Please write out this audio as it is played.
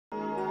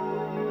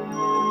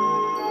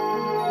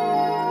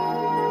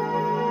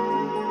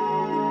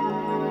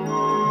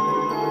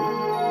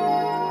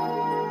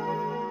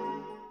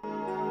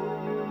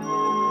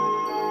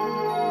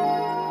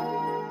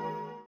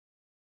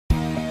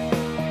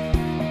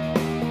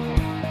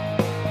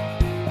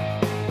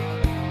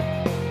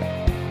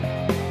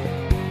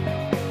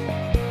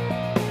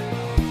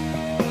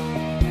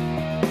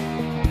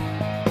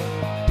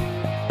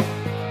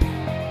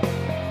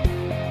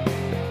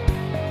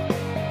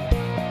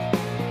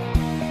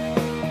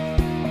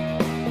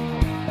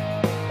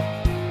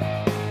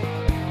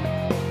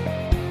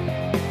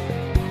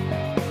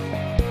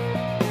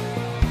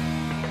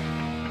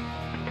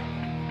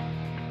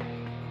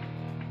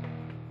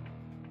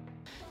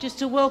just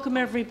to welcome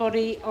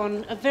everybody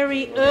on a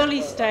very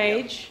early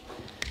stage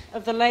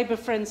of the Labour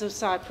Friends of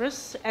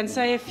Cyprus and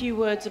say a few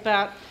words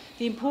about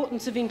the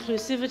importance of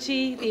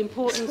inclusivity, the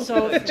importance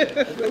of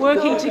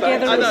working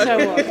together and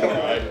so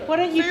on. Why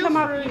don't you come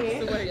up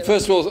here?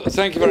 First of all,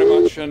 thank you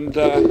very much, and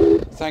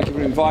thank you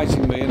for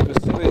inviting me. And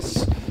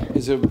Vassilis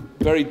is a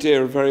very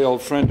dear, very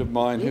old friend of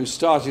mine who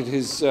started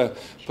his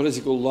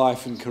political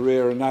life and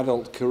career, an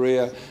adult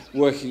career,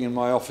 working in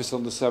my office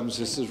on the Seven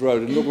Sisters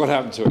Road, and look what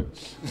happened to him.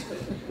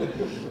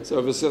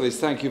 So Vassilis,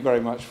 thank you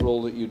very much for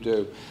all that you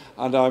do.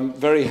 And I'm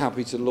very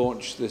happy to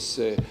launch this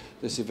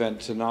event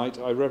tonight.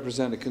 I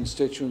represent a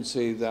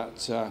constituency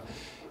that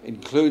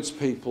includes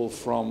people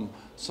from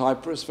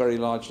Cyprus, very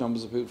large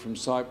numbers of people from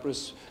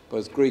Cyprus,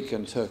 both Greek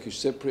and Turkish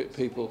Cypriot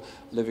people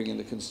living in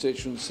the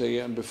constituency.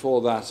 And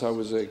before that, I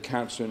was a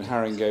councillor in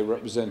Haringey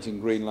representing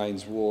Green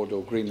Lanes Ward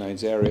or Green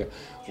Lanes area,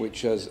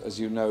 which, as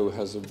you know,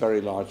 has a very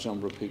large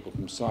number of people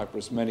from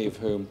Cyprus, many of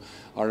whom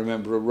I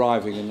remember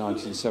arriving in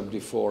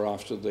 1974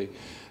 after the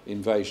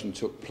invasion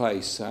took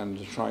place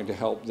and trying to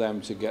help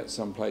them to get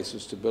some place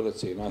of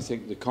stability. And I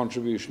think the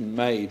contribution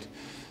made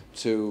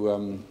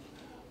to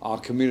our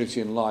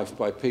community and life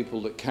by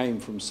people that came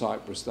from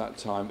Cyprus that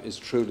time is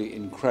truly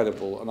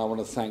incredible, and I want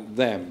to thank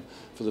them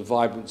for the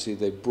vibrancy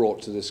they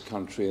brought to this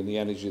country and the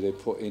energy they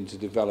put into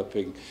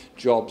developing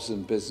jobs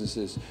and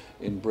businesses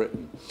in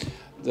Britain.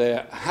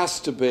 There has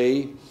to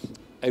be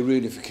a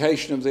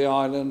reunification of the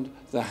island.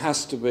 There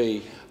has to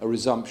be a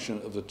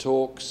resumption of the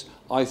talks.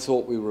 I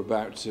thought we were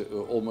about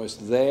to,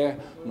 almost there,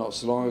 not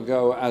so long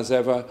ago, as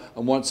ever,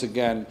 and once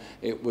again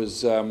it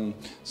was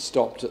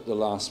stopped at the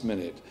last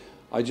minute.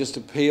 I just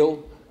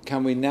appeal,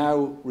 can we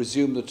now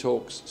resume the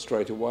talks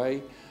straight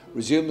away?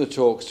 Resume the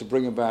talks to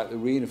bring about the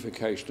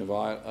reunification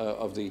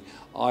of the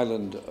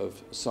island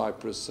of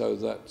Cyprus so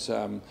that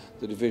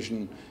the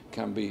division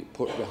can be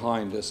put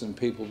behind us and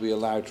people be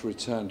allowed to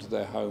return to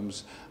their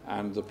homes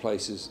and the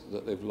places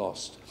that they've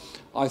lost.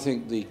 I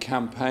think the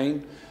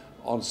campaign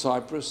on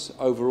Cyprus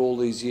over all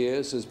these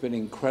years has been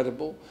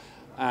incredible,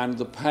 and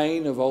the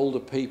pain of older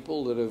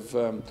people that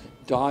have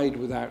died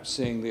without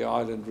seeing the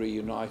island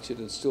reunited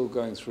and still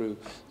going through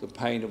the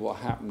pain of what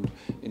happened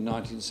in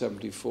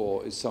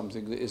 1974 is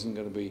something that isn't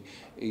going to be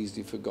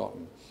easily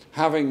forgotten.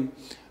 Having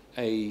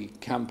a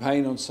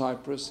campaign on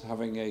Cyprus,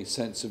 having a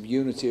sense of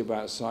unity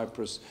about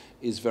Cyprus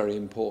is very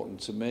important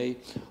to me.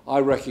 I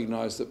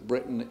recognise that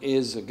Britain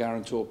is a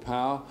guarantor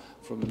power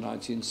from the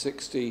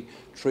 1960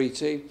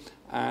 treaty,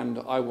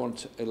 and I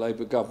want a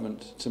Labour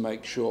government to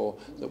make sure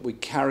that we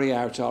carry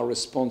out our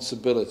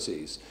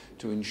responsibilities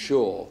to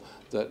ensure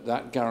that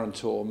that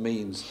guarantor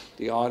means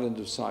the island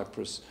of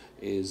Cyprus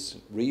is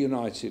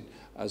reunited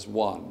as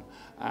one,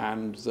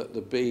 and that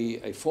there be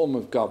a form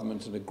of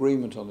government, an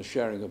agreement on the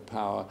sharing of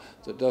power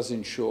that does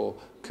ensure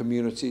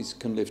communities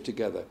can live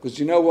together. Because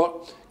you know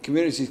what?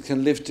 Communities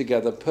can live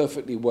together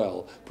perfectly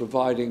well,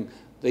 providing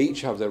they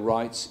each have their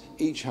rights,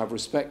 each have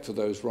respect for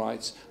those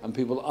rights, and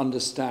people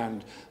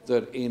understand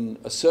that in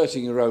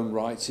asserting your own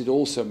rights, it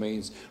also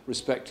means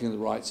respecting the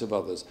rights of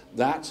others.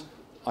 That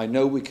I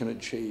know we can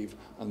achieve,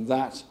 and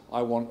that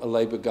I want a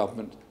Labour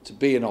government to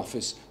be in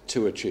office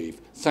to achieve.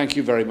 Thank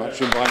you very much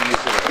for inviting me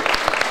today.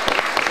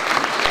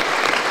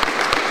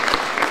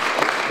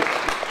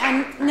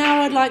 And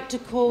now I'd like to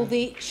call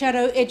the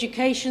Shadow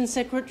Education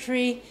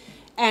Secretary,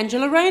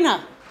 Angela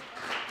Rayner.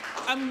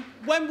 And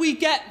when we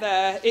get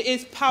there, it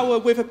is power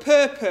with a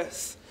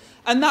purpose.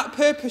 And that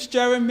purpose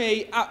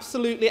Jeremy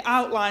absolutely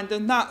outlined,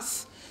 and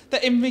that's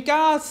that in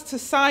regards to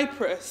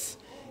Cyprus,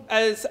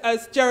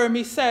 as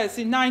Jeremy says,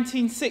 in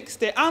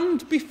 1960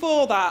 and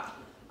before that,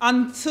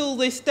 until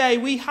this day,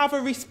 we have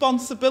a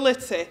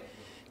responsibility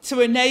to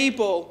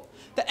enable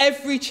that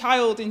every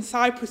child in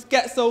Cyprus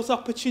gets those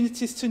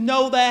opportunities to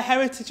know their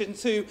heritage and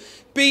to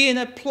be in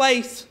a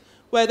place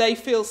where they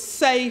feel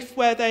safe,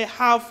 where they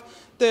have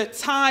the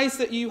ties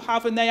that you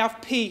have and they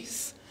have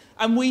peace.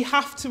 And we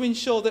have to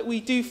ensure that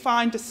we do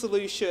find a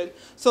solution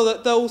so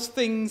that those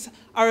things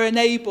are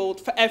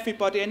enabled for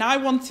everybody. And I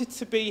wanted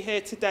to be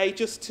here today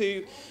just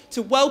to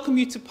welcome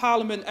you to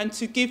Parliament and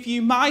to give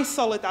you my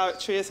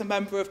solidarity as a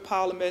Member of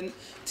Parliament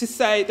to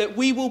say that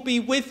we will be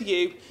with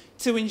you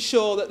to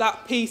ensure that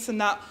that peace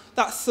and that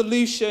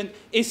solution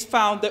is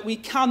found, that we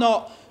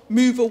cannot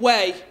move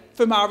away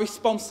from our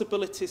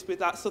responsibilities with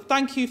that. So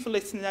thank you for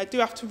listening. I do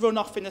have to run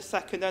off in a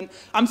second, and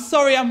I'm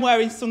sorry I'm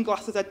wearing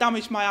sunglasses. I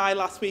damaged my eye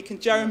last week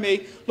and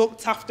Jeremy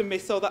looked after me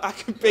so that I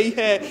could be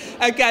here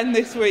again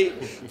this week.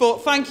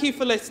 But thank you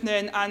for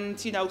listening,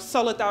 and you know,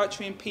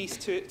 solidarity and peace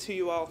to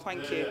you all.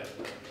 Thank you.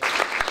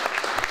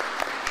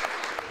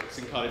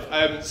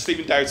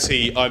 Stephen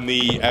Doughty, I'm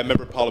the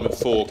Member of Parliament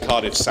for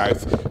Cardiff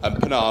South.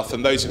 Penarth,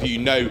 and those of you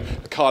who know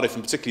Cardiff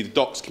and particularly the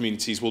Docks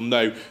communities will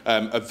know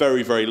a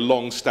very, very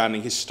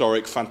long-standing,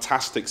 historic,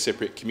 fantastic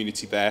Cypriot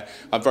community there.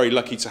 I'm very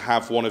lucky to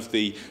have one of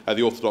the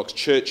Orthodox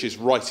churches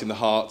right in the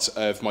heart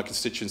of my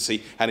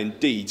constituency, and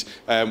indeed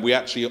we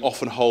actually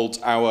often hold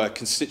our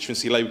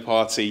constituency Labour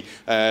Party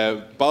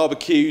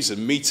barbecues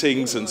and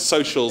meetings and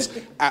socials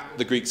at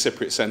the Greek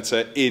Cypriot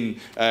Centre in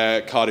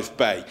Cardiff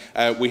Bay.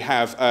 We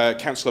have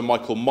Councillor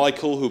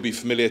Michael, who will be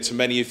familiar to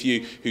many of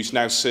you, who's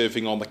now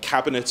serving on the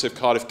Cabinet of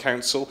Cardiff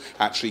Council,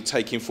 actually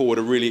taking forward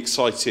a really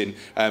exciting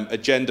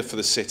agenda for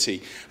the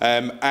city.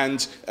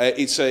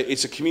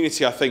 It's a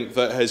community, I think,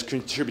 that has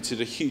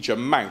contributed a huge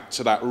amount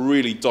to that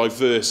really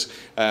diverse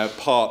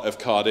part of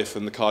Cardiff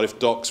and the Cardiff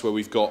Docks, where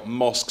we've got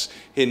mosques,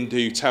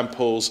 Hindu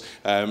temples,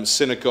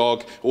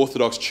 synagogue,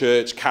 Orthodox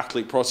Church,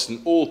 Catholic,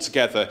 Protestant, all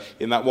together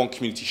in that one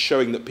community,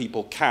 showing that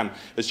people can,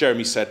 as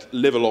Jeremy said,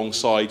 live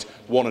alongside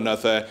one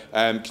another,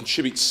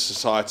 contribute to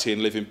society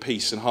and live in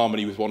peace and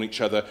harmony with one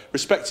other,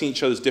 respecting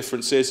each other's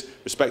differences,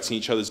 respecting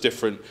each other's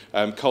different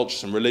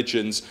cultures and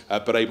religions,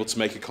 but able to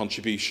make a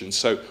contribution.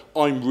 So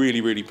I'm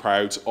really, really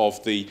proud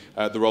of the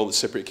role that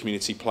Cypriot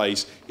community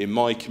plays in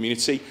my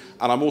community.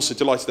 And I'm also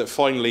delighted that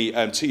finally,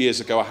 2 years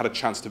ago, I had a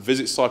chance to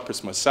visit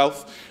Cyprus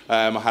myself.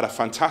 I had a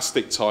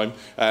fantastic time,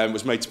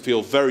 was made to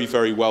feel very,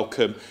 very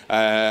welcome.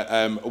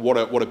 What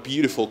a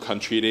beautiful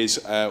country it is,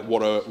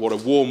 what a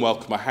warm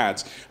welcome I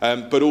had.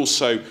 But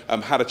also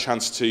had a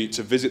chance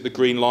to visit the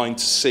Green Line,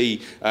 to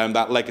see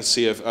that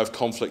legacy of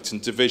conflict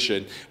and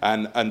division,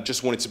 and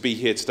just wanted to be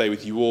here today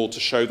with you all to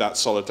show that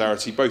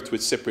solidarity, both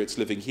with Cypriots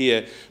living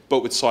here,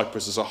 but with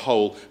Cyprus as a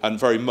whole, and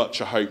very much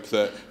a hope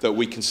that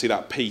we can see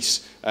that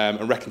peace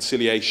and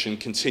reconciliation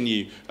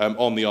continue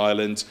on the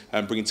island,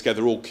 and bringing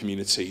together all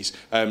communities.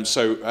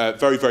 So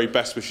very, very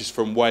best wishes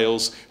from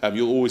Wales.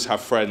 You'll always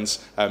have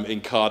friends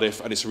in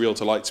Cardiff, and it's a real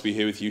delight to be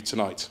here with you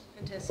tonight.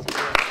 Fantastic.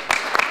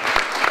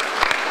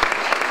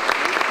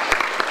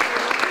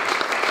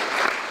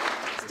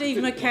 Steve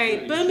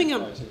McCabe,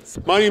 Birmingham.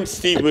 My name's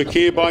Steve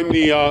McCabe. I'm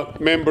the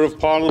Member of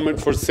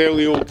Parliament for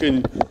Selly Oak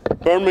in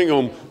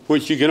Birmingham,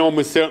 which you can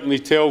almost certainly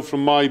tell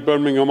from my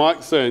Birmingham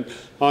accent.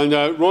 And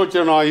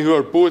Roger and I, who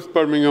are both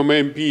Birmingham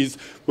MPs,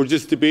 were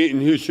just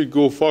debating who should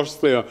go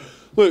first there.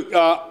 Look,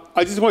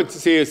 I just want to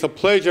say it's a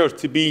pleasure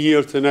to be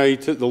here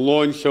tonight at the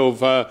launch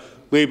of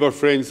Labour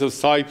Friends of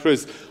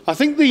Cyprus. I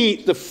think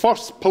the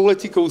first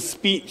political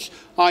speech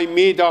I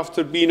made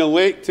after being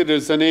elected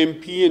as an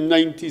MP in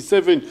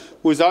 '97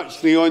 was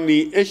actually on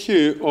the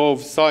issue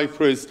of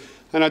Cyprus.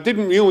 And I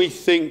didn't really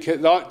think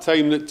at that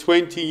time that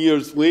 20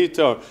 years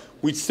later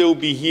we'd still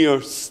be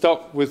here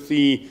stuck with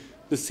the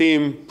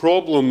same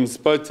problems.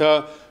 But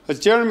as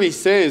Jeremy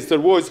says, there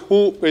was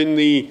hope in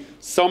the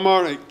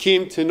summer. It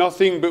came to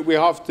nothing, but we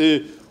have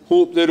to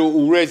hope that it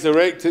will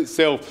resurrect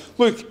itself.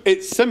 Look,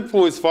 it's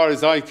simple as far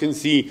as I can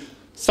see.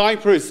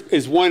 Cyprus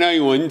is one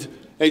island.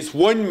 It's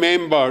one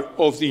member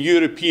of the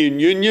European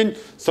Union,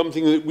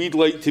 something that we'd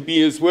like to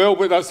be as well,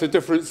 but that's a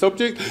different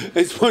subject.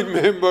 It's one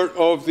member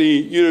of the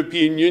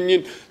European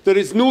Union. There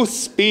is no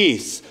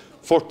space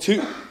for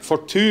two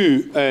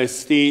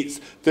states.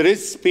 There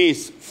is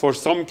space for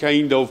some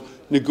kind of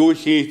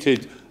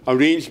negotiated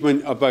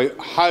arrangement about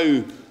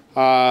how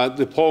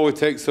the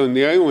politics on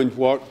the island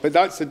work, but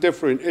that's a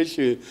different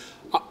issue.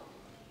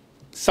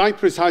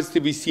 Cyprus has to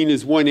be seen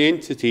as one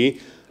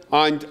entity,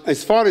 and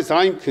as far as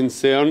I'm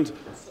concerned,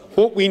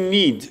 what we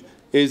need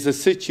is a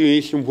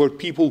situation where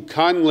people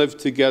can live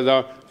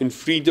together in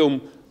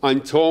freedom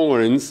and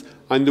tolerance,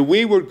 and the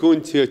way we're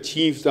going to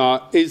achieve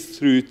that is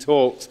through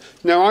talks.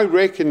 Now, I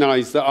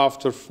recognise that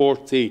after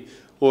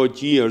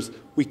 40-odd years,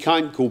 we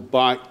can't go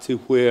back to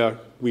where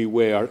we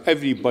were.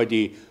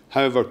 Everybody,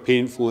 however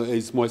painful it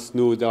is, must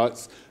know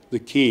that's the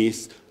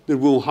case. There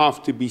will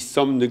have to be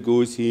some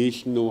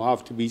negotiation, there will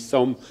have to be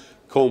some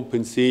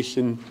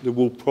compensation, there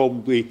will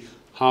probably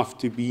have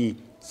to be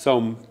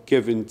some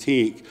give and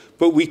take.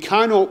 But we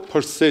cannot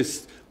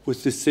persist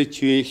with the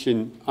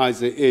situation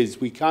as it is.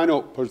 We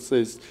cannot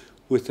persist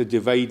with a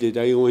divided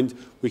island.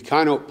 We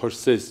cannot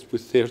persist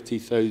with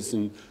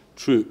 30,000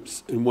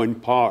 troops in one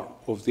part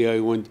of the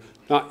island.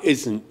 That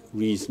isn't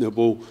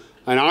reasonable.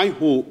 And I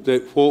hope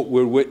that what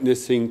we're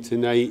witnessing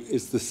tonight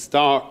is the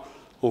start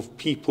of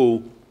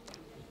people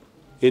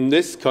in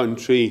this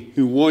country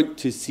who want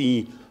to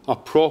see a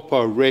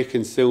proper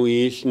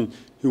reconciliation,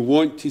 who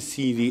want to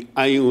see the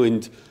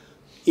island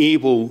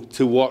able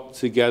to work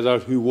together,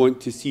 who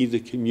want to see the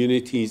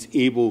communities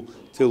able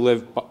to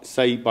live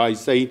side by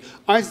side,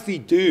 as they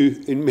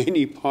do in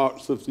many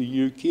parts of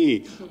the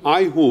UK.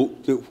 I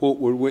hope that what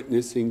we're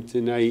witnessing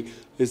tonight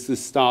is the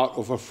start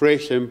of a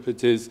fresh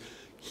impetus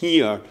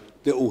here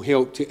that will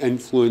help to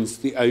influence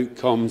the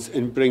outcomes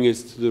and bring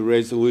us to the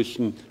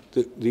resolution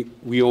that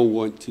we all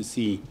want to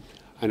see.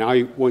 And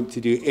I want to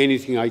do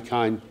anything I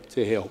can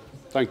to help.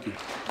 Thank you.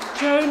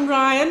 Joan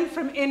Ryan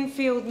from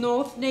Enfield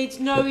North needs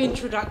no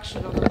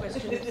introduction on the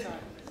question of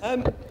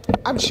Cyprus.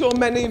 I'm sure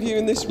many of you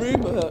in this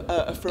room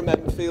are from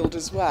Enfield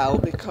as well,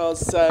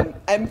 because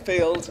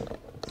Enfield,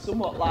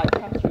 somewhat like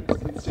Catherine's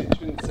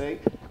constituency,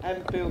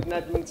 Enfield and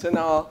Edmonton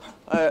are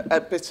a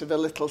bit of a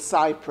little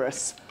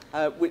Cyprus,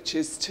 which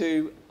is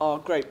to our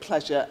great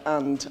pleasure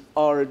and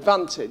our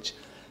advantage.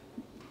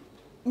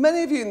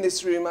 Many of you in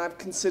this room I've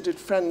considered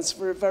friends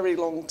for a very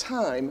long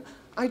time.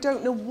 I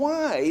don't know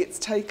why it's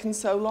taken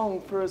so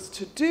long for us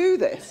to do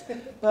this,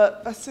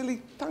 but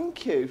Vassilis,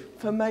 thank you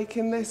for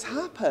making this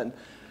happen.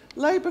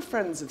 Labour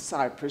Friends of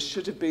Cyprus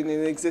should have been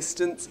in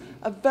existence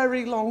a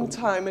very long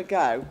time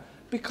ago,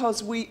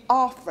 because we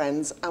are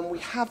friends and we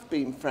have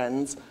been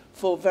friends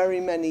for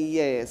very many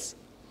years.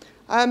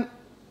 I'm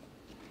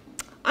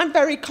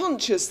very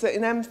conscious that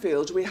in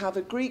Enfield we have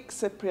a Greek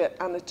Cypriot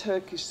and a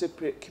Turkish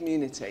Cypriot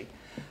community,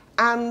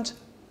 and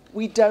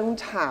we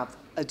don't have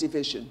a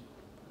division.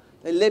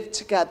 They live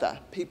together.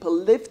 People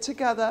live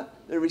together,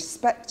 they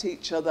respect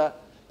each other,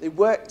 they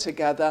work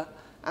together,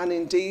 and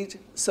indeed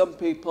some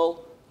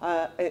people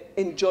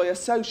enjoy a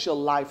social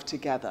life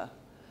together.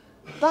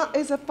 That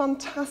is a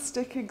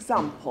fantastic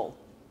example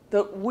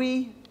that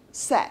we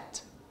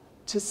set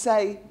to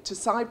say to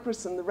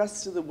Cyprus and the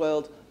rest of the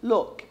world,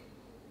 look,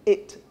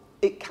 it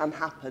can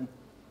happen.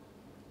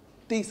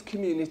 These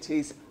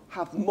communities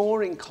have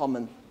more in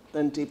common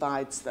than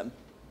divides them.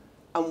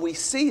 And we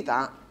see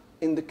that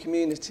in the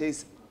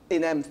communities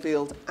in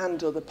Enfield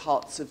and other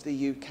parts of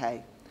the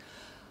UK.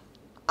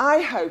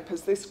 I hope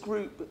as this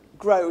group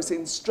grows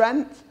in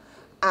strength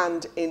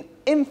and in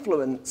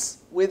influence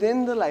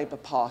within the Labour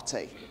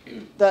Party,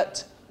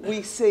 that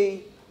we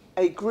see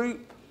a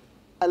group,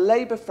 a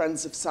Labour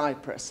Friends of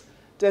Cyprus,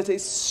 that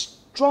is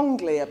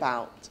strongly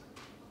about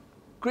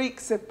Greek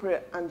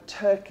Cypriot and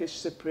Turkish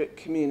Cypriot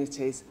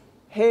communities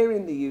here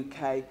in the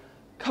UK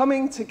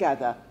coming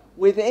together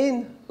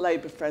within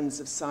Labour Friends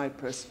of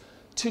Cyprus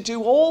to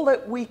do all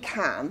that we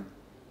can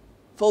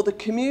for the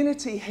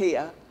community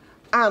here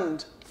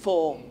and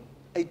for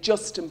a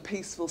just and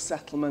peaceful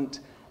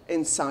settlement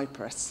in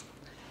Cyprus.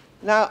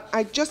 Now,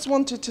 I just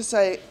wanted to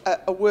say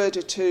a word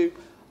or two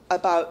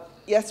about,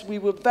 yes, we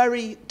were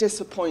very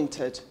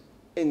disappointed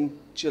in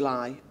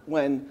July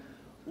when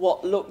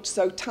what looked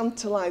so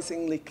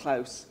tantalisingly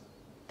close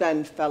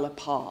then fell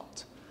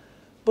apart.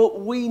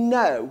 But we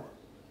know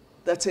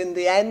that in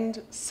the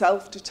end,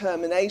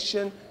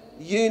 self-determination,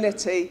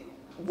 unity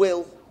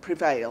will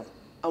prevail,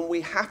 and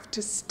we have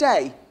to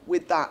stay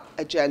with that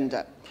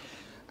agenda.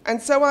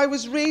 And so I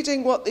was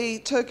reading what the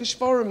Turkish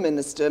Foreign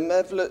Minister,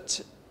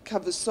 Mevlut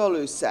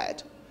Cavusoglu,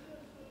 said.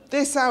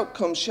 This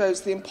outcome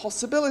shows the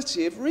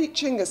impossibility of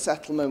reaching a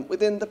settlement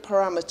within the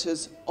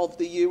parameters of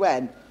the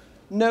UN.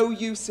 No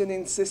use in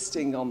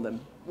insisting on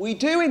them. We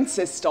do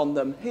insist on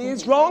them. He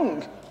is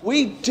wrong.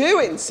 We do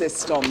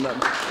insist on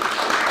them.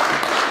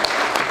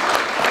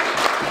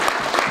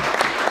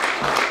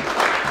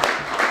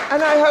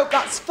 And I hope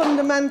that's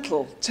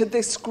fundamental to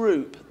this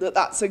group, that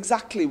that's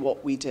exactly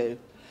what we do.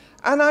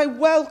 And I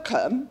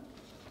welcome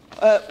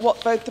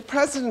what both the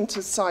President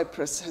of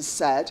Cyprus has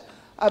said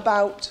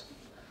about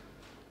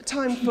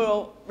time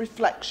for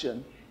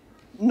reflection,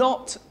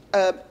 not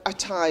a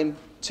time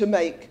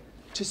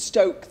to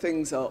stoke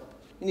things up.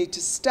 You need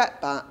to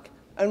step back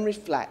and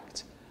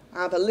reflect,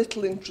 have a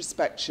little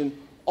introspection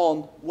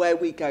on where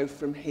we go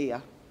from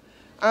here.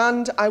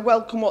 And I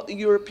welcome what the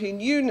European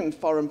Union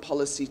Foreign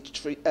Policy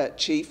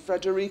Chief,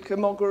 Federica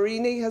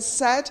Mogherini, has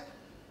said.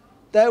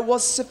 There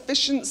was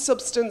sufficient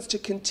substance to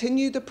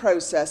continue the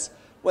process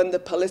when the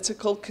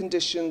political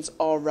conditions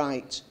are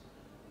right.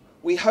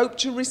 We hope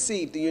to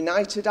receive the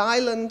United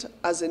Island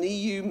as an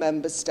EU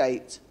member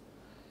state,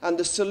 and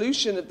the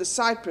solution of the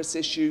Cyprus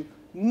issue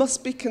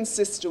must be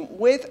consistent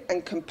with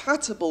and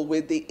compatible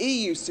with the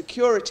EU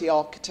security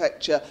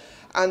architecture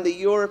and the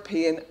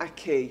European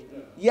acquis.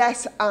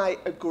 Yes, I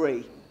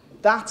agree.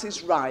 That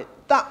is right.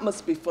 That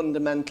must be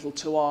fundamental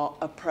to our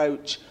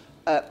approach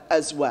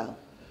as well.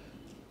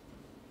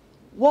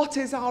 What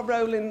is our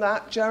role in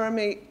that?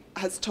 Jeremy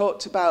has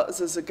talked about us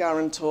as a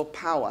guarantor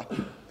power.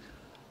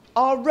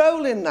 Our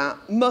role in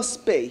that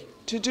must be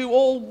to do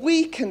all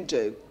we can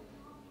do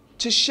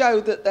to show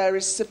that there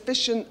is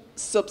sufficient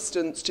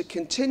substance to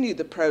continue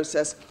the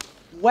process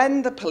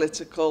when the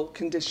political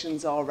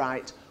conditions are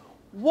right.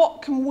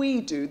 What can we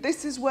do?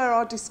 This is where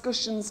our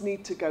discussions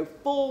need to go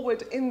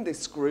forward in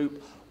this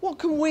group. What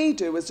can we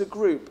do as a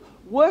group,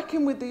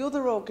 working with the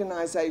other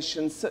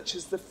organisations such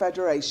as the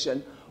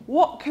Federation?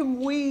 What can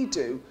we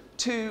do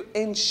to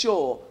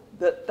ensure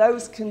that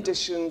those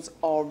conditions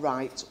are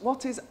right?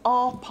 What is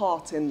our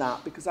part in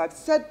that? Because I've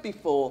said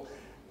before,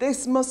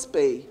 this must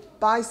be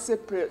by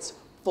Cypriots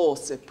for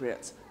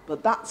Cypriots,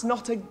 but that's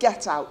not a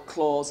get-out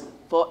clause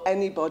for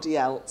anybody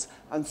else,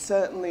 and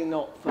certainly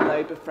not for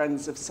Labour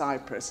Friends of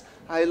Cyprus.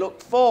 I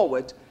look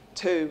forward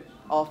to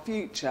our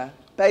future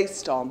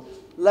based on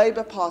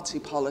Labour Party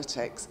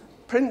politics,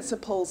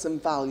 principles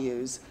and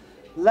values,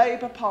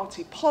 Labour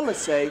Party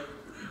policy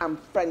and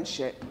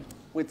friendship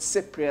with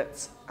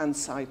Cypriots and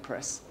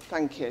Cyprus.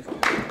 Thank you.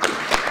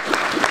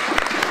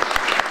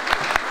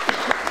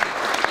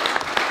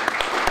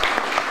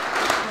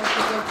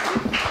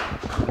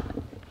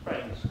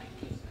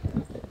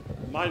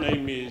 My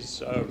name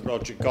is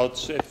Roger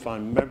Gossif.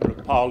 I'm Member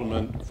of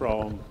Parliament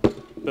from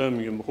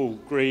Birmingham Hall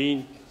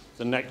Green,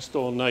 the next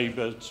door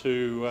neighbour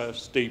to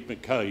Steve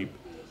McCabe.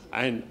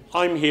 And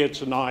I'm here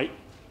tonight,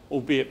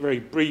 albeit very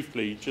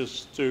briefly,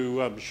 just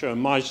to show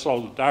my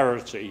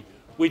solidarity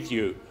with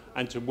you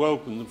and to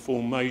welcome the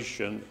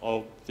formation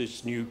of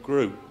this new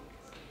group.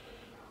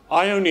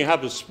 I only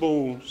have a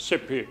small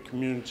Cypriot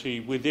community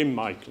within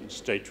my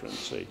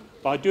constituency,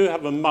 but I do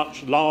have a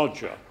much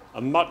larger,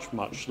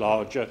 much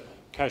larger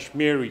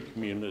Kashmiri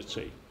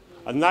community.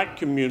 And that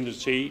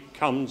community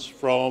comes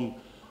from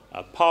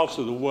a part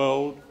of the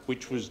world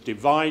which was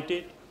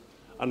divided,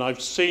 and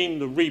I've seen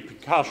the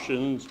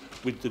repercussions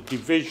with the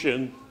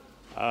division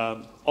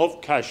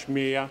of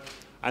Kashmir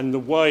and the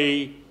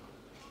way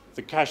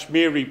the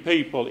Kashmiri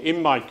people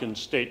in my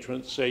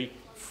constituency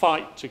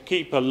fight to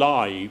keep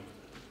alive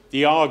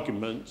the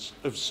arguments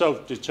of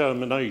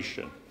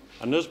self-determination.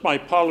 And as my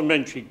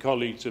parliamentary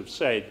colleagues have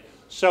said,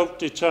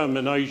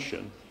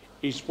 self-determination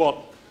is what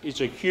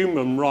is a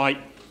human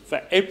right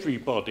for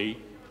everybody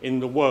in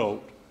the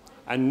world,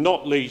 and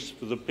not least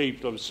for the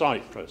people of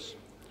Cyprus.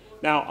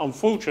 Now,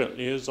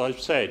 unfortunately, as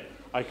I've said,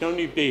 I can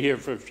only be here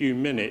for a few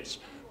minutes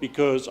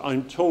because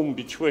I'm torn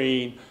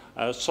between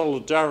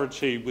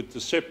solidarity with the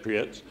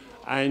Cypriots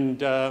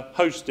and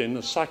hosting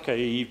a sake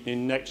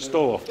evening next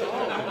door.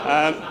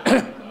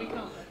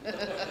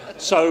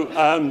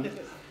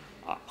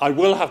 I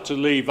will have to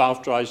leave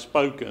after I've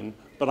spoken,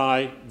 but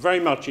I very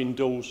much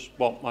endorse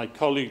what my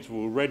colleagues have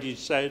already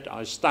said.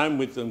 I stand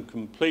with them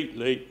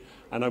completely,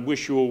 and I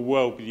wish you all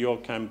well with your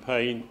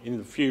campaign in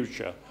the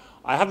future.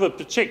 I have a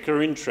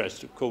particular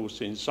interest, of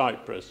course, in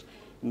Cyprus,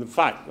 in the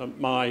fact that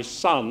my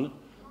son,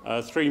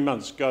 3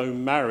 months ago,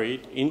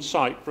 married in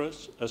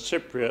Cyprus, a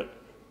Cypriot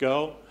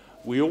girl.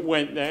 We all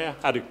went there,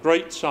 had a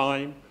great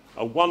time,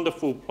 a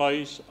wonderful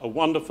place, a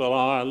wonderful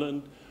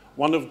island,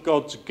 one of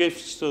God's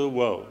gifts to the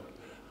world.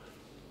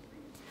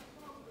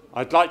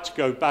 I'd like to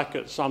go back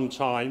at some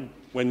time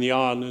when the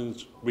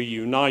islands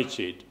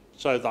reunited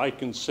so that I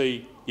can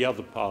see the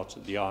other part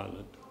of the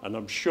island, and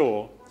I'm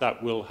sure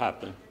that will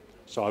happen.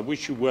 So I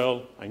wish you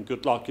well and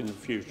good luck in the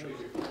future.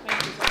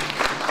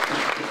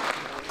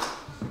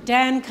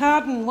 Dan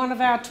Carden, one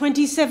of our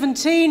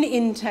 2017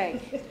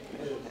 intake.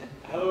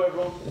 Hello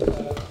everyone,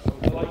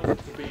 I'm delighted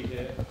to be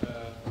here.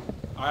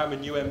 I am a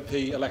new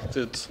MP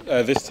elected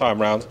this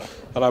time round,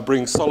 and I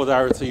bring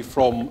solidarity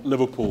from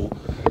Liverpool.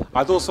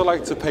 I'd also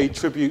like to pay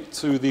tribute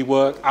to the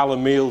work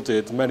Alan Meal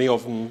did. Many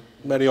of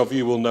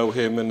you will know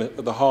him and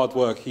the hard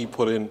work he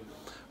put in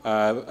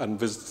and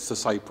visits to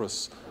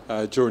Cyprus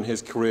during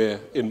his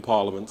career in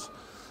Parliament.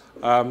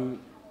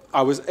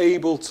 I was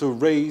able to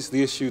raise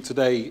the issue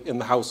today in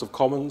the House of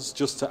Commons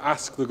just to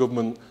ask the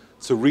government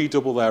to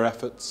redouble their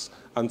efforts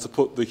and to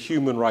put the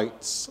human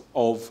rights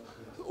of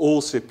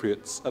all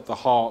Cypriots at the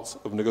heart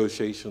of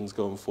negotiations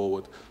going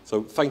forward.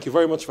 So thank you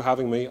very much for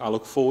having me. I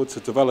look forward to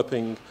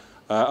developing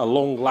a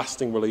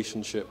long-lasting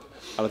relationship,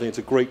 and I think it's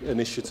a great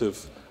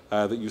initiative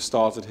that you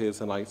started here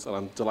tonight, and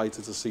I'm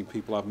delighted to see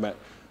people I've met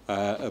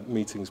at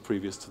meetings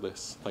previous to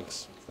this.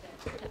 Thanks.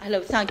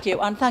 Hello, thank you,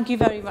 and thank you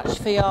very much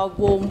for your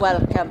warm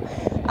welcome.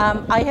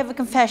 I have a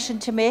confession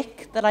to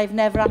make that I've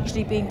never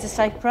actually been to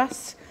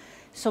Cyprus,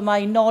 so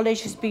my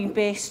knowledge has been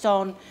based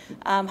on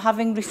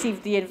having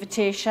received the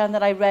invitation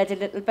that I read a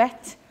little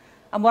bit.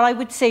 And what I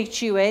would say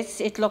to you is,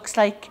 it looks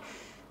like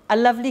a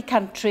lovely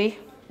country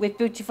with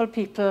beautiful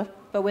people,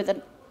 but with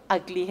an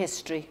ugly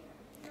history.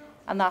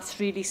 And that's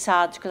really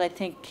sad, because I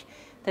think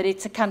that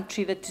it's a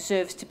country that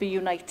deserves to be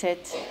united.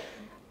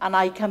 And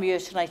I come here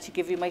tonight to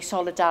give you my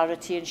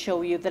solidarity and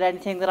show you that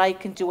anything that I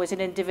can do as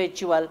an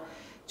individual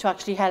to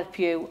actually help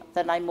you,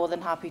 then I'm more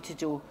than happy to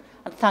do.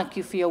 And thank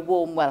you for your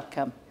warm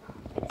welcome.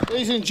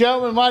 Ladies and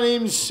gentlemen, my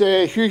name's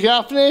Hugh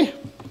Gaffney.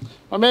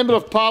 I'm a Member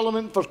of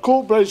Parliament for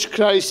Coatbridge,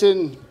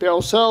 Chryston,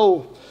 Bells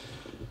Hill.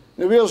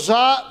 Now, where's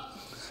that?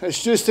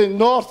 It's just in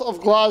north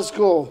of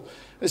Glasgow.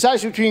 It's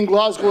actually between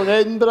Glasgow and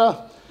Edinburgh,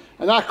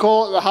 and I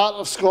call it the heart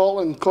of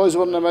Scotland because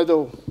we're in the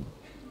middle.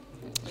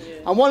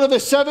 I'm one of the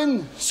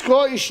 7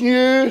 Scottish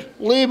new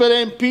Labour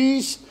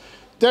MPs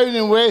down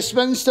in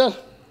Westminster.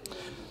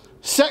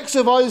 6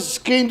 of us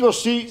gained our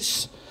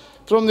seats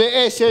from the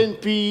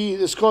SNP,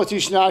 the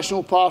Scottish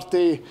National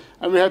Party,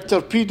 and we have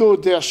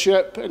torpedoed their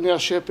ship, and their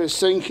ship is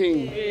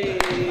sinking. They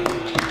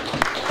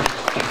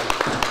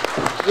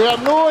are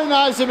known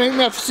as the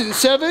Magnificent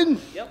 7.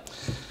 Yep.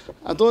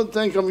 I don't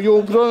think I'm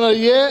Yul Brynner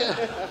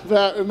yet,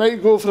 but we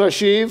might go for a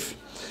shave.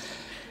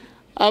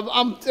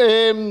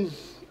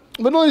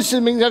 We're known as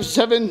the Magnificent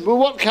 7. We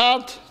work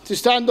hard to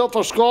stand up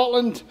for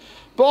Scotland,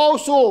 but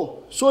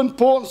also so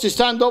important to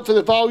stand up for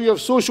the value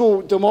of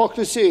social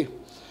democracy,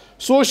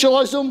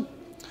 socialism,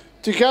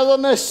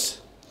 togetherness,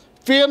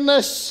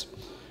 fairness,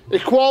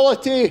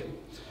 equality,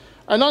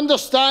 and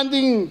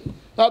understanding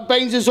that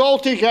binds us all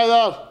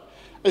together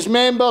as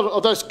members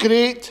of this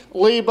great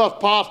Labour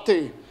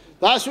Party.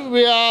 That's what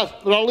we are.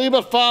 We're a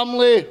Labour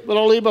family, we're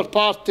a Labour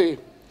Party.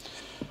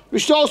 We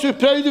should also be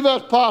proud of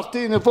our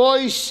party and the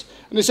voice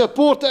and the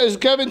support that is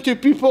given to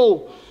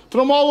people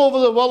from all over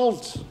the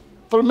world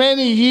for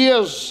many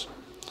years.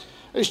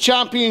 It's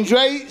championed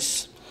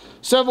rights,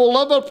 civil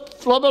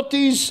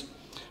liberties,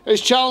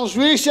 it's challenged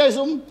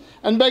racism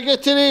and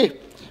bigotry,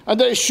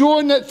 and it's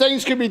shown that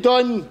things can be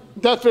done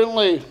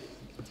differently.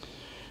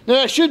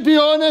 Now, I should be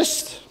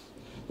honest,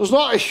 there's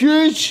not a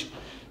huge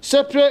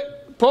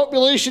Cypriot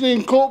population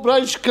in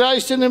Coatbridge,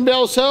 Christen and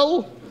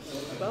Bellshill,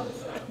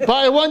 but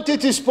I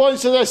wanted to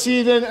sponsor this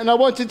evening, and I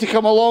wanted to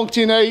come along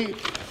tonight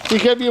to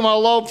give you my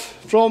love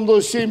from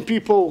those same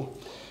people.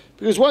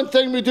 Because one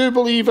thing we do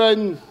believe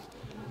in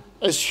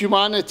is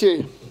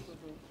humanity.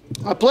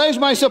 I pledge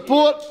my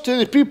support to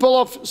the people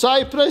of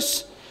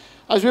Cyprus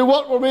as we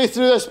work our way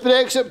through this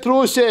Brexit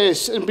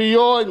process and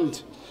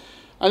beyond.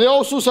 And I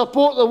also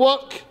support the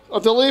work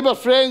of the Labour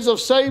Friends of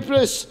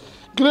Cyprus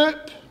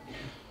group,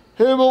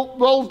 who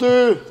will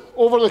do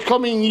over the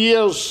coming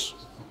years.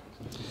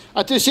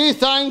 And to say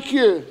thank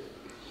you.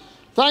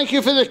 Thank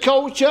you for the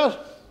culture,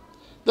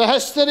 the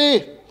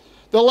history,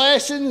 the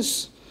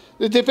lessons,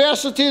 the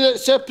diversity that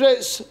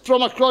Cypriots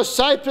from across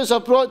Cyprus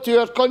have brought to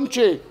our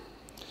country.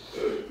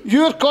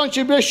 Your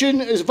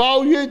contribution is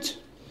valued,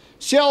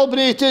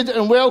 celebrated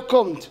and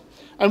welcomed,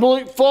 and we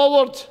look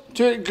forward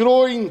to it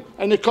growing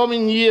in the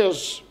coming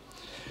years.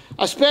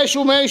 A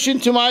special mention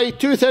to my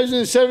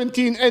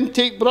 2017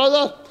 intake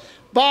brother,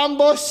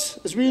 Bambos,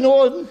 as we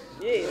know him.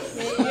 Yes.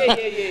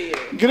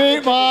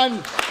 Great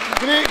man,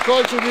 great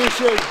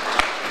contribution,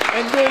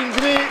 and doing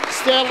great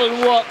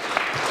sterling work.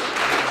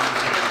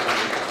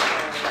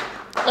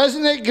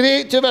 Isn't it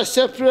great to have a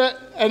Cypriot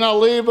and a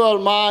Labour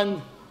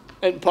man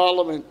in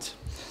Parliament?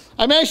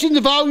 I mentioned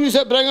the values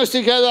that bring us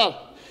together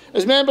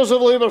as members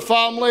of the Labour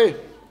family,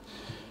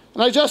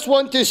 and I just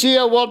want to say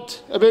a word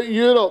about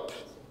Europe.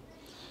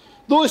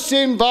 Those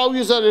same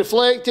values are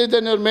reflected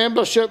in our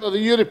membership of the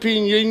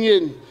European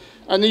Union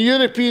and the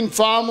European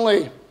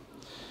family.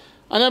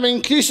 And I'm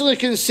increasingly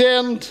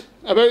concerned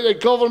about the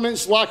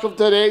government's lack of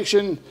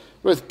direction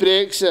with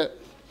Brexit.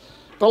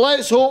 But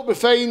let's hope we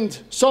find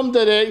some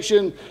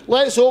direction,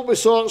 let's hope we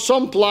sort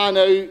some plan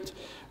out,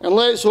 and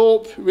let's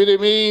hope we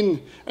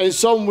remain in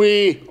some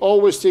way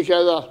always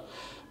together.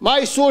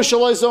 My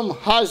socialism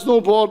has no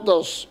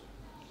borders.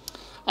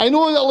 I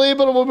know that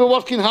Labour will be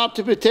working hard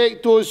to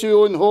protect those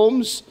who own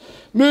homes,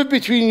 move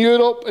between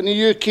Europe and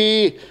the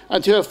UK,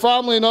 and to have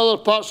family in other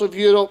parts of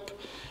Europe,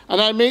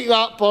 and I make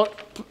that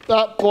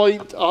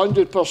point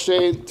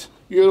 100%.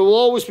 You will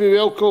always be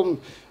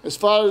welcome as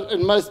far as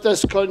in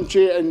this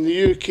country, in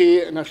the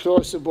UK and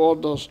across the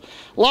borders.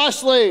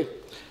 Lastly,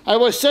 I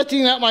was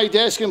sitting at my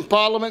desk in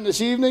Parliament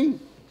this evening.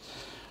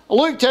 I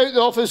looked out the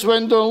office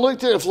window and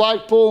looked at the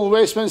flagpole in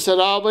Westminster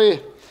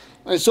Abbey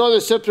and saw the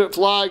Cypriot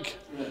flag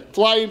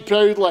flying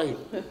proudly.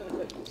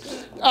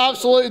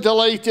 Absolutely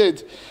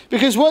delighted,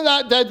 because what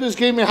that did was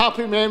give me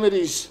happy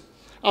memories.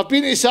 I've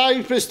been to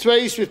Cyprus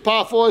twice with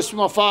Paphos with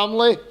my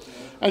family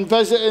and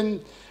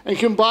visiting, and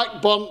come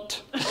back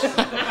burnt.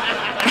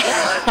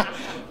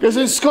 Because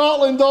in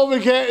Scotland all we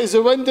get is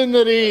the wind and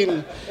the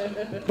rain.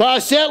 But I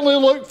certainly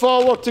look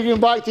forward to going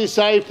back to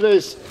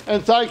Cyprus,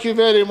 and thank you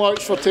very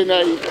much for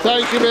tonight.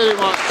 Thank you very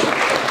much.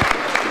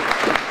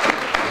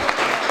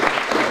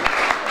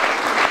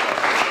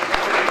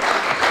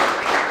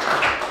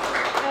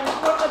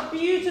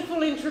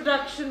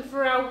 Introduction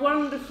for our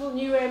wonderful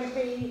new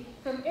MP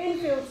from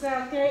Enfield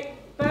Southgate,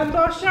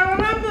 Bambos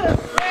Charalambous.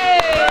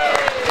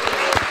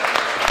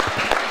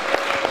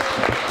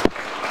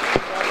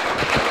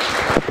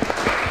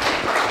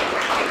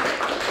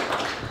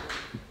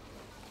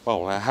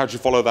 Well, how do you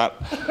follow that?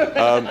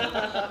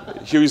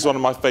 Hugh is one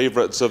of my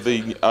favourites of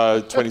the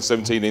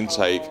 2017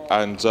 intake,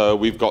 and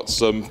we've got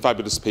some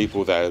fabulous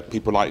people there,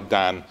 people like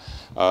Dan,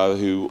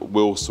 who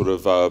will sort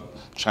of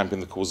champion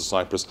the cause of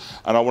Cyprus.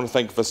 And I want to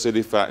thank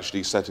Vassilis for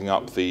actually setting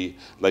up the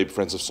Labour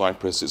Friends of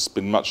Cyprus. It's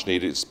been much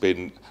needed. It's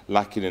been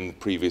lacking in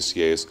previous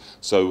years.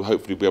 So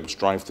hopefully we'll be able to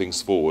drive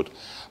things forward.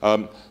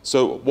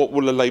 So what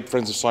will the Labour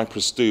Friends of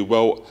Cyprus do?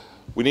 Well,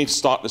 we need to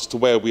start as to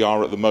where we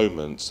are at the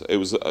moment. It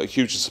was a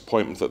huge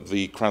disappointment that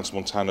the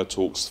Crans-Montana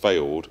talks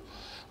failed.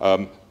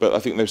 But I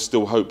think there's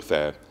still hope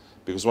there,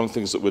 because one of the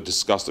things that were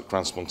discussed at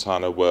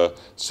Crans-Montana were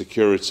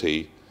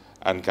security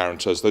and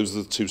guarantors. Those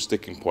are the two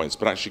sticking points,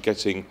 but actually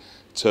getting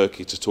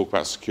Turkey to talk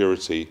about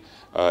security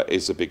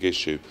is a big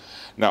issue.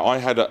 Now, I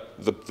had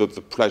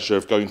the pleasure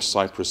of going to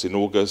Cyprus in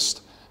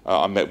August.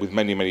 I met with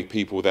many, many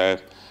people there.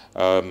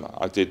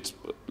 I did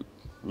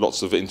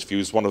lots of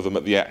interviews, one of them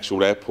at the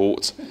actual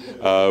airport,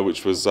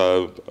 which was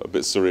a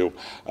bit surreal.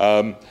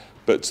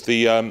 But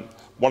the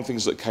one of the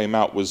things that came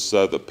out was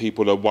that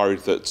people are worried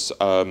that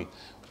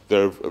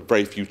there are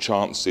very few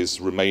chances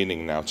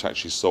remaining now to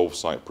actually solve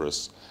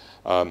Cyprus.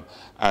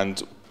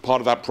 And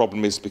part of that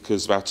problem is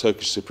because our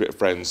Turkish Cypriot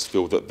friends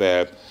feel that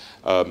they're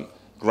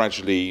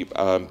gradually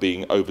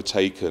being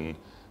overtaken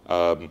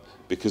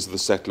because the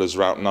settlers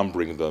are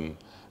outnumbering them,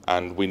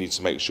 and we need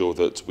to make sure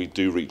that we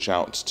do reach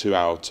out to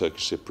our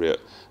Turkish Cypriot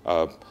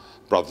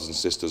brothers and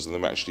sisters and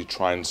then actually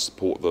try and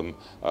support them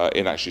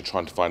in actually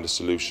trying to find a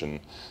solution.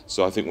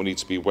 So I think we need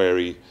to be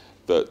wary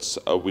that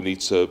we need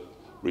to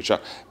reach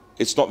out.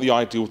 It's not the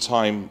ideal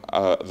time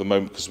at the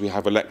moment because we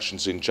have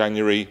elections in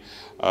January.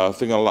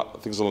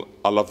 Things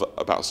I love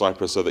about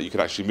Cyprus are that you can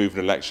actually move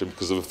an election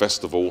because of a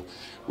festival,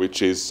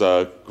 which is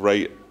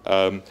great.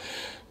 The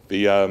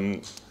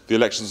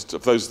elections, for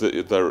those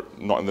that are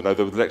not in the know,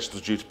 the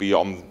elections are due to be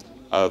on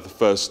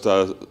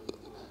the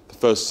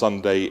first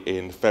Sunday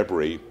in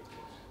February,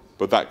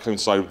 but that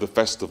coincided with the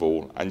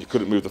festival, and you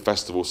couldn't move the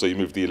festival, so you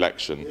moved the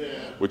election,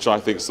 which I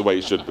think is the way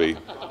it should be.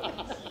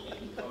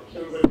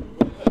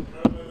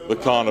 The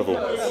carnival.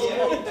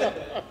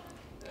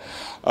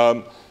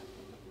 But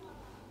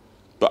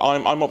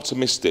I'm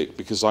optimistic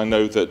because I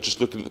know that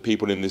just looking at the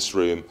people in this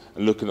room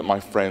and looking at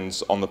my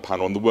friends on the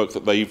panel and the work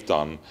that they've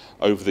done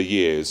over the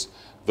years,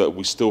 that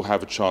we still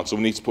have a chance. And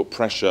we need to put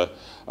pressure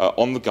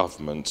on the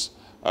government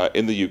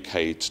in the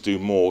UK to do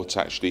more to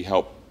actually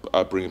help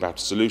bring about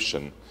a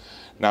solution.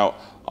 Now,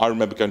 I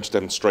remember going to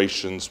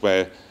demonstrations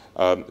where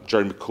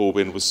Jeremy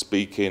Corbyn was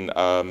speaking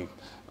at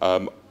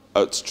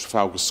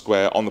Trafalgar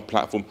Square on the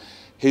platform.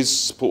 His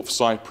support for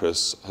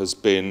Cyprus has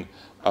been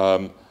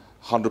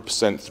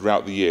 100%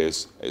 throughout the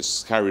years.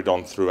 It's carried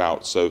on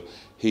throughout, so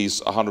he's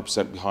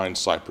 100% behind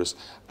Cyprus,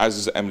 as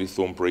is Emily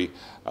Thornberry,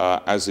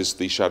 as is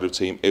the Shadow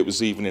team. It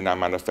was even in our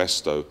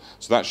manifesto.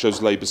 So that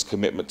shows Labour's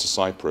commitment to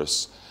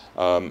Cyprus,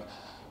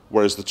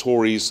 whereas the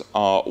Tories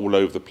are all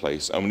over the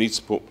place, and we need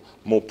to put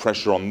more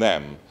pressure on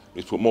them.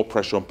 We need to put more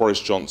pressure on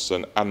Boris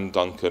Johnson, Alan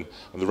Duncan,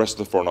 and the rest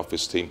of the Foreign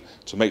Office team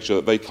to make sure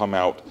that they come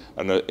out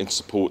and are in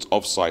support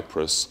of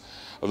Cyprus.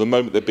 At the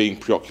moment, they're being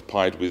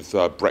preoccupied with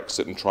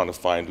Brexit and trying to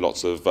find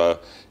lots of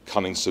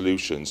cunning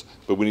solutions,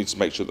 but we need to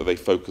make sure that they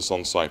focus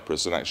on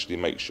Cyprus and actually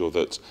make sure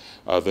that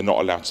they're not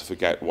allowed to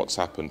forget what's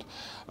happened.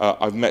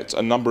 I've met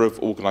a number of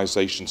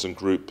organisations and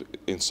groups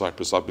in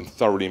Cyprus. I've been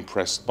thoroughly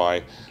impressed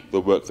by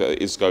the work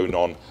that is going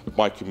on,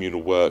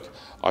 bi-communal work.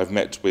 I've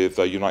met with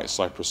Unite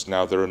Cyprus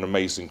now. They're an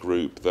amazing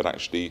group that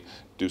actually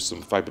do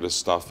some fabulous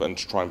stuff and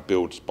try and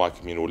build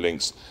bi-communal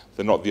links.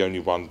 They're not the only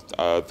one.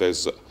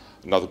 There's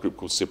another group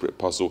called Cypriot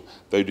Puzzle.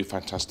 They do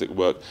fantastic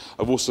work.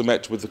 I've also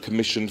met with the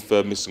Commission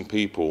for Missing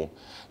People.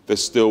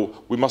 There's still,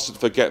 we mustn't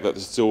forget that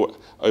there's still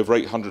over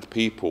 800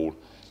 people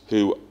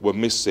who were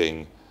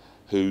missing,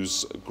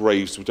 whose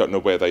graves we don't know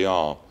where they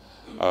are.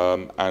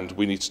 And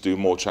we need to do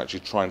more to actually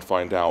try and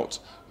find out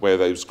where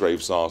those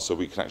graves are so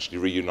we can actually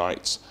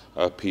reunite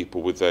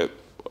people with their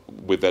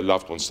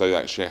loved ones so they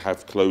actually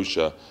have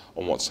closure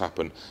on what's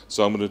happened.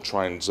 So I'm going to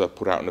try and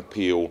put out an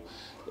appeal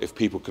if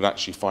people can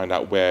actually find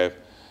out where,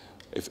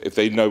 if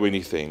they know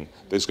anything.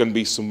 There's going to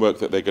be some work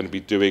that they're going to be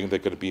doing, they're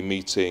going to be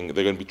meeting,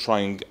 they're going to be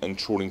trying and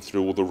trawling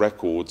through all the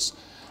records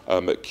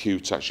at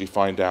Kew to actually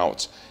find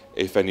out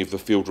if any of the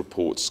field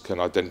reports can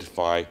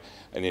identify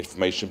any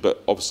information,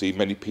 but obviously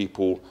many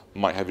people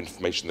might have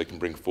information they can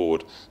bring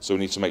forward, so we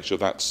need to make sure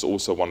that's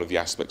also one of the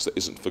aspects that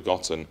isn't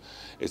forgotten.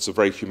 It's a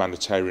very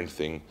humanitarian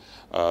thing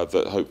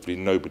that hopefully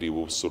nobody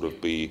will sort of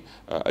be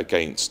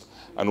against,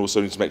 and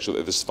also need to make sure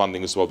that there's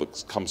funding as well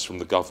that comes from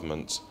the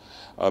government.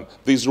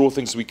 These are all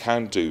things we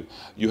can do.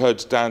 You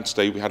heard Dan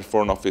today, we had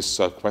Foreign Office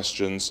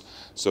questions,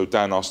 so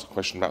Dan asked a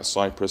question about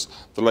Cyprus.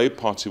 The Labour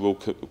Party will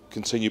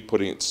continue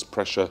putting its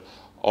pressure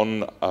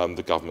on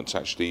the government to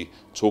actually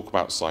talk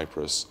about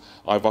Cyprus.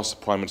 I've asked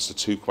the Prime Minister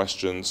 2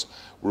 questions.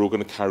 We're all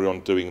going to carry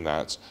on doing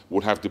that.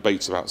 We'll have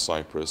debates about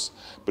Cyprus,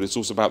 but it's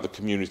also about the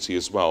community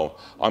as well.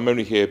 I'm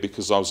only here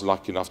because I was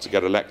lucky enough to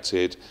get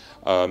elected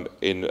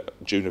in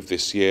June of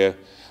this year,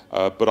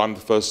 but I'm the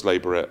first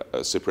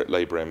Cypriot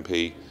Labour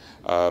MP.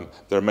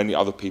 There are many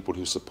other people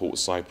who support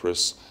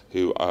Cyprus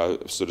who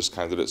stood as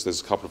candidates.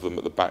 There's a couple of them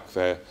at the back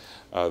there.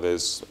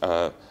 There's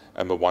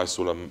Emma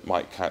Weissel and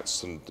Mike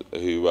Katz,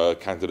 who are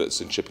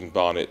candidates in Chipping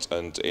Barnet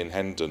and in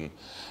Hendon.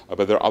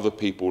 But there are other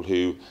people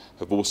who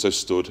have also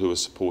stood who are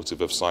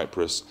supportive of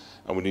Cyprus,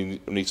 and we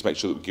need to make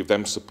sure that we give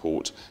them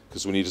support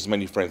because we need as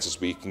many friends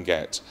as we can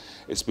get.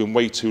 It's been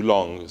way too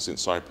long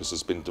since Cyprus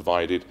has been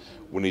divided.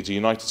 We need a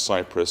united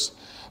Cyprus.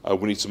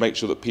 We need to make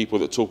sure that people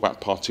that talk about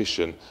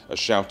partition are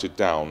shouted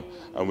down,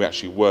 and we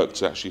actually work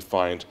to actually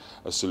find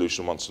a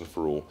solution once and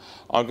for all.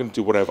 I'm going to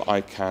do whatever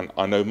I can.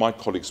 I know my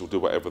colleagues will do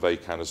whatever they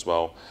can as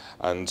well,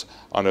 and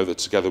I know that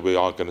together we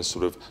are going to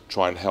sort of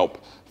try and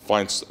help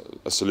find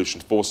a solution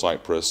for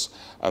Cyprus,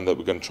 and that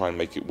we're going to try and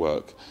make it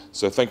work.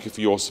 So thank you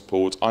for your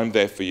support. I'm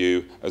there for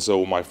you, as are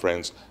all my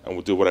friends, and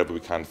we'll do whatever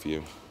we can for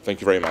you. Thank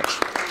you very much.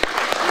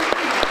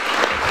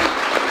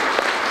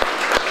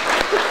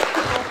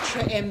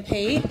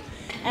 MP.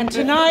 And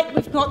tonight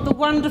we've got the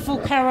wonderful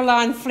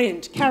Caroline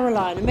Flint.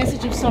 Caroline, a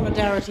message of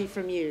solidarity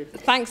from you.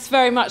 Thanks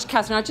very much,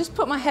 Catherine. I just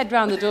put my head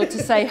round the door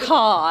to say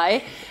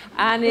hi,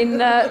 and in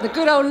the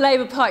good old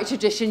Labour Party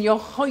tradition, you're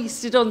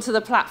hoisted onto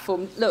the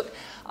platform. Look,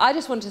 I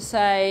just want to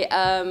say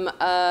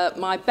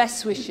my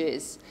best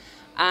wishes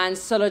and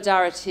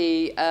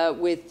solidarity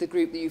with the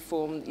group that you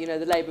formed, you know,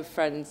 the Labour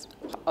Friends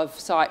of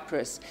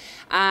Cyprus.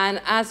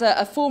 And as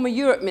a former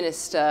Europe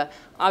Minister,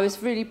 I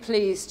was really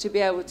pleased to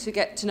be able to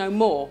get to know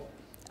more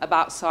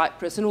about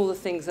Cyprus and all the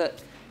things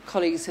that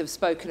colleagues have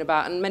spoken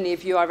about, and many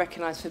of you, I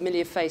recognise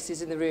familiar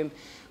faces in the room,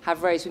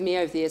 have raised with me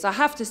over the years. I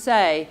have to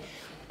say,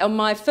 on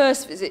my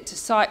first visit to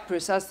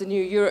Cyprus as the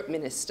new Europe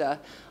Minister,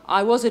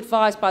 I was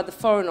advised by the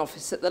Foreign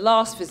Office that the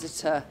last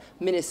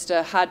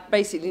minister had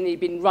basically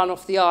been run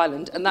off the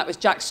island, and that was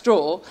Jack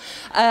Straw.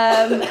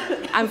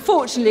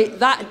 Unfortunately,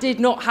 that did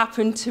not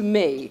happen to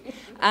me.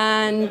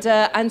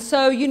 And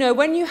so, you know,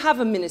 when you have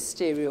a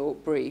ministerial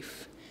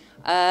brief,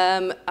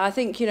 I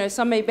think, you know,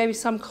 maybe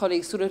some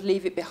colleagues sort of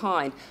leave it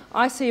behind.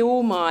 I see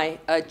all my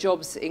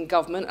jobs in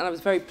government, and I was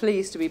very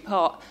pleased to be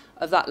part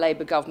of that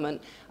Labour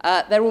government.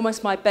 They're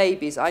almost my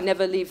babies. I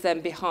never leave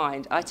them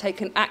behind. I take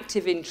an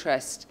active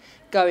interest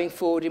going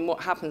forward in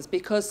what happens,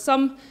 because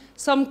some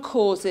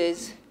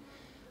causes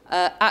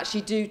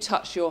actually do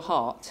touch your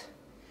heart.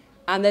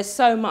 And there's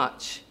so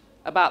much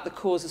about the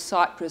cause of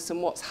Cyprus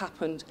and what's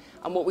happened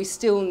and what we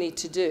still need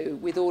to do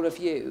with all of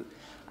you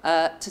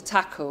to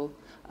tackle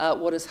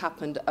what has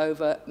happened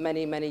over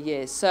many, many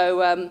years.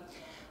 So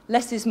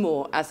less is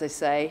more, as they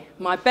say.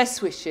 My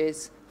best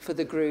wishes for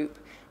the group,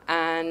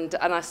 and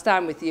I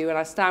stand with you and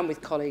I stand with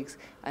colleagues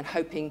and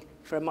hoping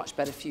for a much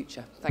better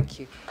future. Thank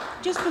you.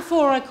 Just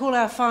before I call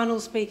our final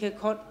speaker,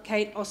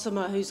 Kate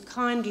Osamor, who's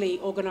kindly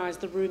organised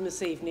the room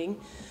this evening,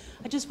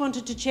 I just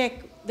wanted to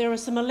check, there are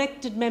some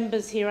elected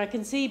members here. I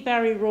can see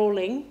Barry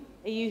Rawling.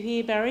 Are you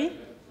here, Barry?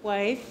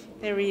 Wave.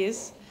 There he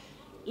is.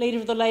 Leader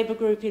of the Labour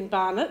group in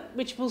Barnet,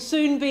 which will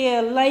soon be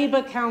a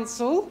Labour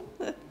council,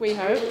 we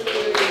hope.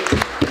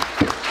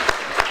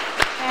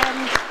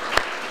 And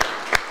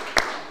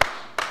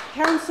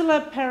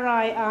Councillor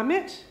Perai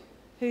Ahmet,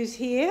 who's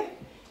here.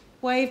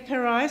 Wave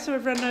Perai so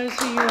everyone knows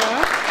who you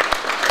are.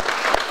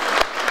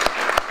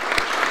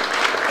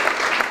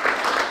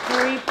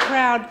 Very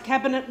proud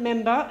cabinet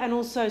member and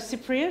also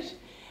Cypriot.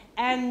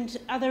 And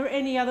are there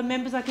any other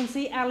members? I can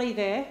see Ali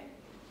there.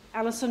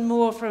 Alison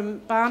Moore from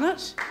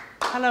Barnet.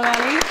 Hello,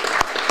 Ali.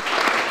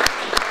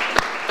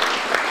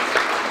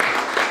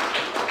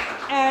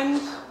 And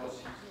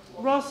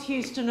Ross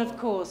Houston, of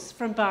course,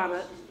 from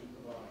Barnet.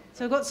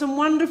 So I've got some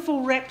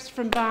wonderful reps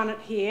from Barnet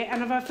here.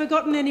 And have I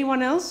forgotten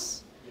anyone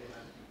else?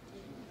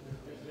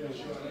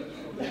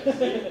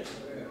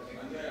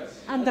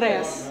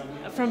 Andreas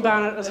from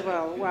Barnet as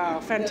well. Wow,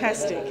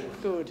 fantastic.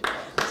 Good.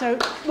 So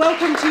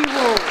welcome to you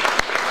all.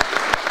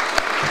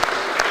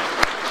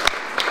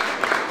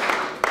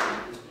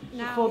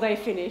 Before they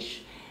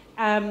finish.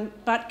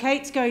 But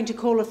Kate's going to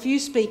call a few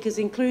speakers,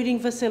 including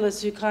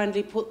Vassilis, who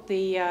kindly put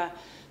the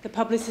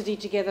publicity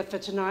together for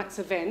tonight's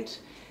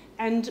event.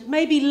 And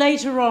maybe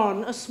later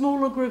on, a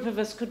smaller group of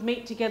us could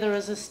meet together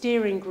as a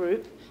steering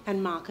group,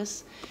 and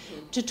Marcus,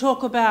 to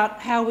talk about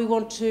how we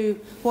want to,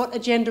 what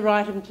agenda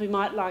items we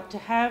might like to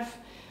have.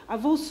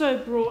 I've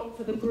also brought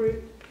for the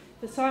group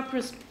the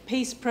Cyprus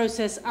Peace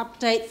Process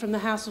update from the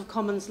House of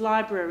Commons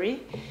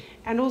Library,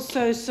 and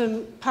also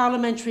some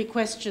parliamentary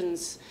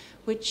questions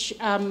which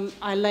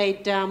I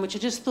laid down, which I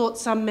just thought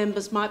some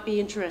members might be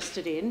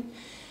interested in.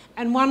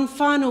 And one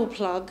final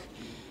plug,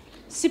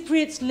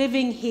 Cypriots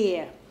living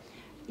here.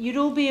 You'd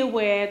all be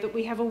aware that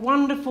we have a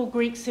wonderful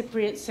Greek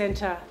Cypriot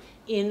Centre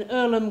in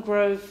Earlham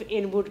Grove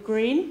in Wood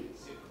Green,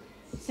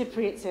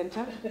 Cypriot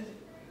Centre.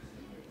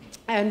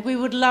 And we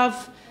would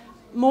love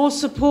more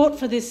support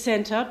for this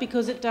centre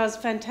because it does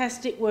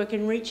fantastic work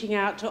in reaching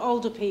out to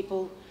older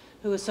people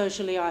who are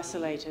socially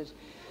isolated.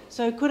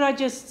 So could I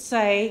just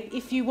say,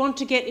 if you want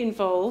to get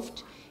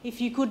involved,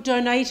 if you could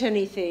donate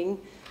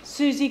anything,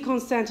 Susie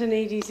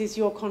Constantinidis is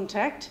your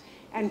contact,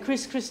 and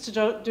Chris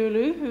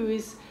Christodoulou, who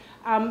is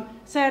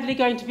sadly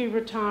going to be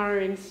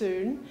retiring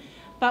soon.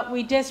 But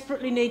we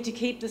desperately need to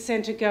keep the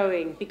centre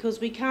going because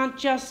we can't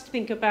just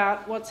think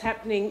about what's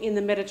happening in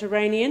the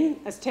Mediterranean,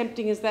 as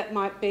tempting as that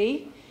might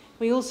be.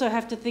 We also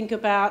have to think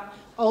about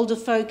older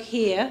folk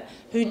here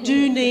who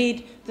do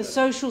need the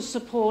social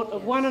support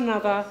of one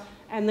another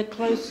and the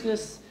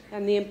closeness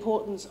and the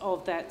importance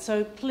of that.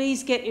 So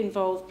please get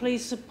involved,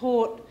 please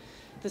support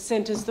the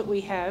centres that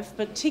we have,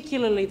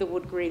 particularly the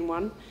Wood Green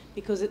one,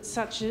 because it's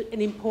such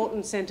an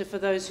important centre for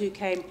those who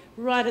came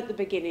right at the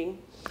beginning.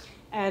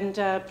 And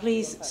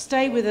please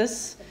stay with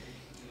us,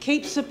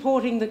 keep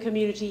supporting the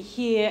community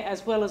here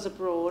as well as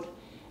abroad.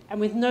 And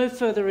with no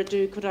further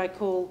ado, could I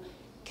call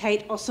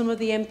Kate Osamor,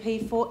 the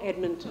MP for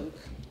Edmonton.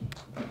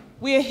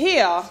 We are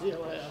here,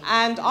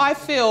 and I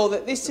feel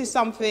that this is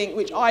something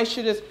which I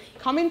should have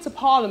come into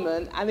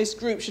Parliament and this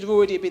group should have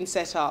already been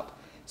set up.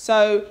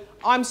 So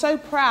I'm so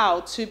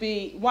proud to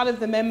be one of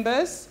the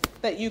members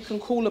that you can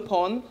call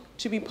upon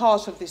to be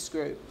part of this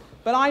group.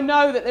 But I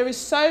know that there is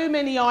so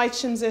many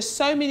items, there's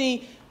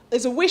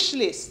a wish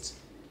list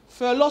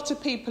for a lot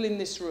of people in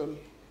this room.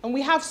 And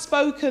we have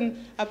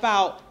spoken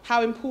about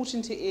how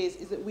important it is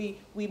that we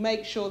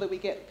make sure that we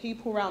get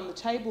people around the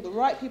table, the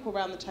right people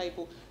around the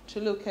table, to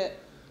look at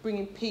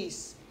bringing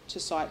peace to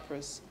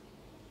Cyprus.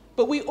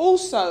 But we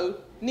also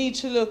need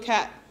to look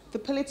at the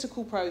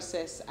political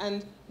process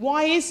and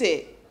why is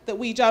it that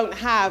we don't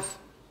have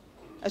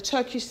a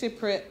Turkish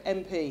Cypriot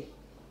MP?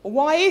 Or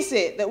why is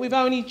it that we've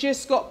only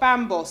just got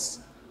Bambos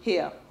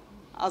here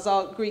as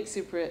our Greek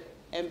Cypriot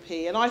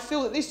MP? And I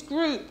feel that this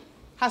group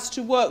has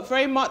to work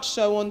very much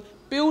so on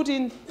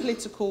building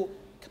political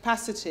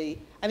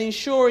capacity and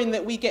ensuring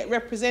that we get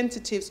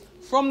representatives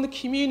from the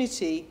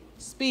community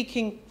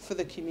speaking for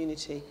the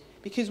community.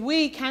 Because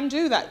we can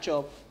do that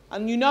job,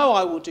 and you know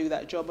I will do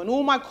that job, and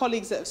all my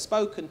colleagues that have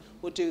spoken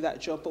will do that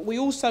job. But we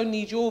also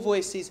need your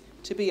voices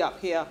to be up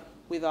here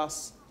with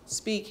us,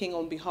 speaking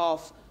on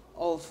behalf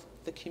of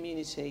the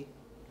community.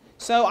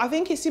 So I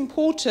think it's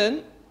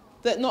important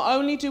that not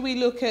only do we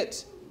look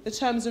at the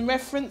terms and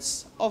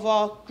reference of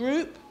our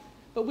group,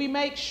 but we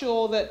make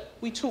sure that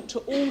we talk to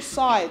all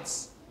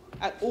sides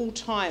at all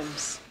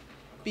times.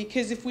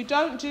 Because if we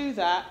don't do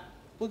that,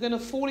 we're going to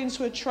fall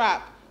into a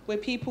trap where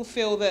people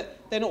feel that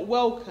they're not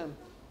welcome.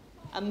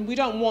 And we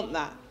don't want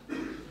that.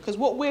 Because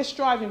what we're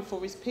striving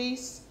for is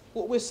peace.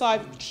 What we're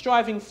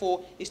striving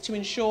for is to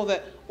ensure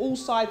that all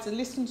sides are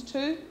listened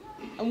to.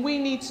 And we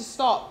need to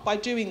start by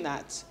doing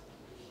that.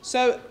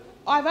 So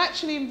I've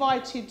actually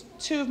invited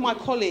two of my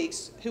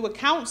colleagues who are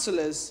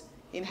councillors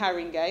in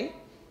Haringey.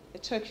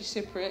 They're Turkish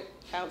Cypriot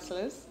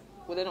councillors.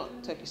 Well, they're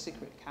not Turkish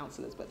Cypriot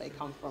councillors, but they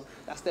come from,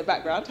 that's their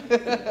background.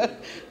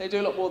 They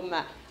do a lot more than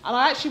that. And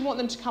I actually want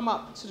them to come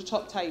up to the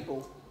top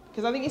table,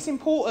 because I think it's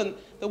important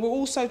that we're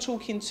also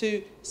talking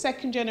to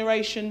second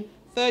generation,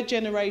 third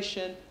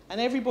generation, and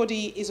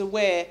everybody is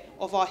aware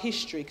of our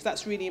history, because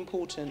that's really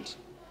important.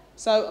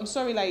 So I'm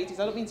sorry, ladies,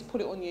 I don't mean to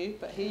put it on you,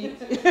 but here you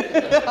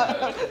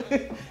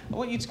I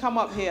want you to come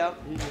up here.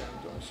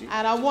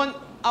 And I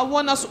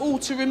want us all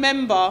to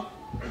remember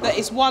that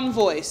it's one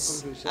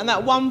voice, and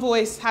that one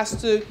voice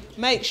has to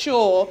make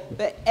sure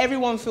that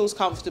everyone feels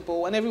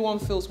comfortable and everyone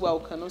feels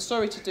welcome. I'm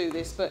sorry to do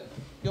this, but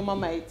you're my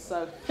mate,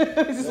 so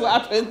this is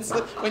what happens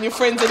when your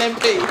friend's an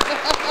MP. So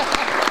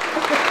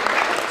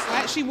I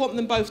actually want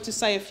them both to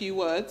say a few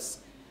words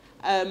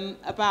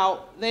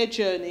about their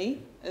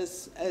journey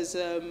as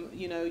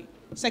you know,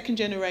 second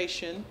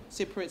generation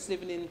Cypriots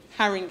living in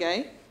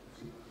Haringey,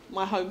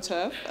 my home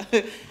turf,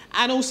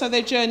 and also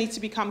their journey to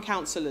become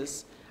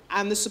councillors,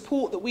 and the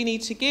support that we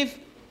need to give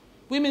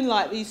women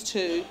like these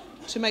two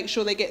to make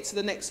sure they get to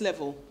the next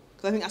level.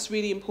 Because I think that's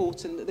really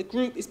important, that the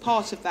group is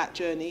part of that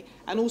journey,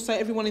 and also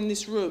everyone in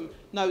this room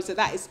knows that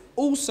that is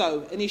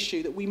also an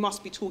issue that we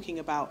must be talking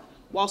about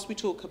whilst we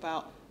talk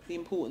about the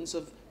importance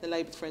of the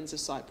Labour Friends of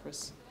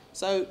Cyprus.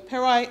 So,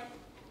 Perai,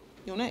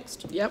 you're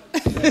next. Yep.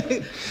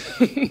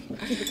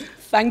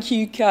 Thank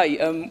you,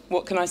 Kate.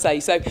 What can I say?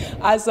 So,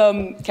 as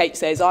Kate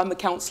says, I'm a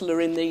councillor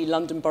in the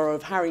London Borough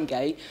of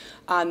Haringey,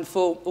 and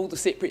for all the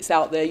Cypriots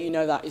out there, you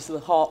know that is the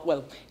heart, well,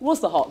 it was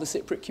the heart of the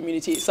Cypriot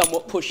community. It's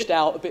somewhat pushed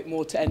out a bit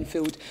more to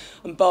Enfield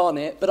and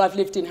Barnet, but I've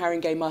lived in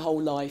Haringey my whole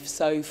life,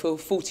 so for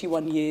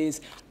 41 years,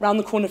 round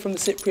the corner from the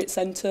Cypriot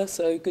Centre,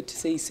 so good to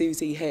see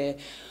Susie here.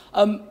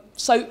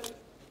 So,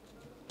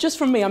 just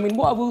from me, I mean,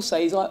 what I will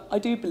say is I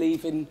do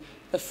believe in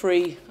a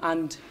free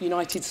and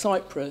united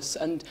Cyprus,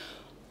 and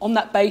on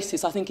that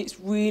basis I think it's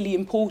really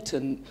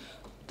important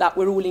that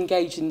we're all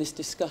engaged in this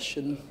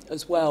discussion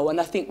as well, and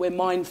I think we're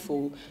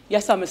mindful.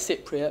 Yes, I'm a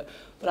Cypriot,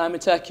 but I'm a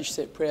Turkish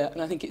Cypriot,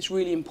 and I think it's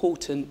really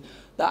important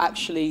that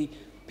actually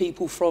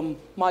people from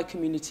my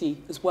community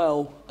as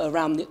well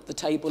around the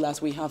table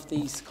as we have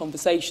these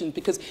conversations,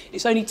 because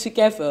it's only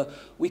together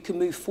we can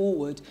move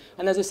forward.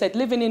 And as I said,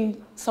 living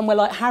in somewhere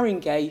like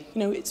Haringey, you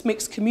know, it's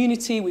mixed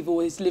community, we've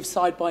always lived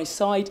side by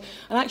side,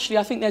 and actually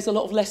I think there's a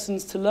lot of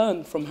lessons to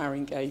learn from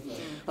Haringey.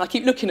 And I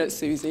keep looking at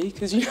Susie,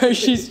 because you know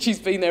she's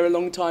been there a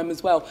long time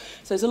as well.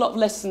 So there's a lot of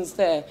lessons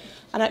there.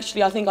 And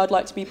actually I think I'd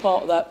like to be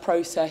part of that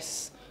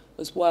process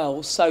as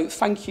well. So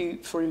thank you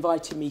for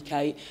inviting me,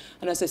 Kate.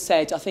 And as I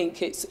said, I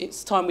think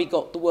it's time we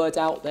got the word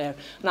out there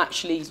and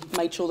actually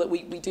made sure that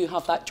we do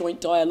have that joint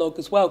dialogue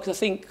as well, because I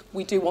think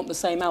we do want the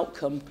same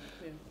outcome.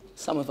 Yeah.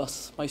 Some of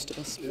us, most of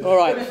us. Yeah. All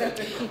right.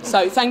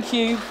 So thank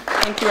you.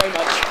 Thank you very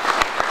much.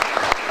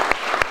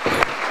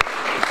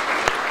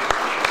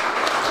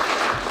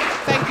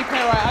 Thank you,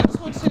 Perai. I just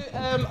want to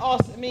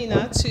ask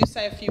Amina to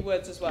say a few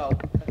words as well.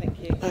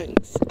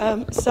 Thanks.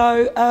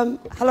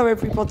 Hello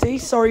everybody.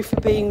 Sorry for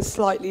being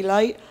slightly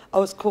late. I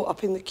was caught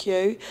up in the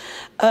queue.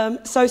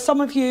 So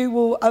some of you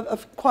will,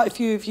 quite a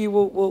few of you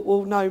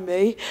will know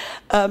me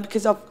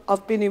because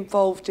I've been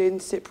involved in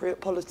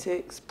Cypriot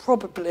politics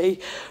probably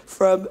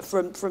from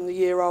the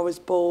year I was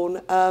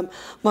born.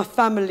 My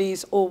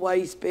family's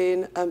always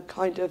been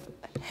kind of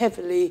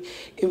heavily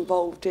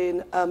involved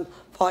in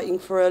fighting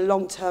for a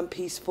long-term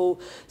peaceful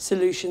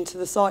solution to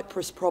the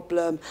Cyprus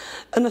problem.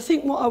 And I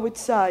think what I would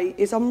say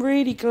is I'm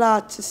really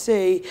glad to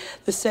see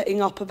the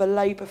setting up of a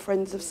Labour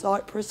Friends of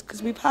Cyprus,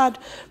 because we've had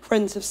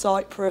Friends of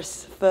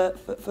Cyprus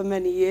for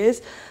many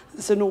years.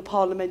 It's an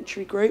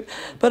all-parliamentary group.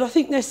 But I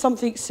think there's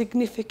something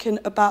significant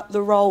about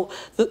the role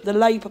that the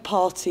Labour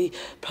Party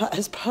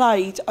has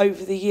played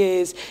over the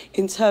years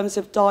in terms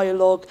of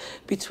dialogue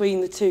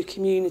between the two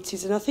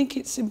communities. And I think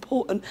it's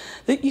important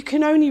that you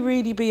can only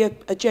really be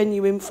a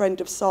genuine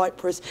friend of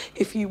Cyprus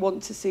if you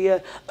want to see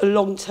a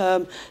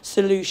long-term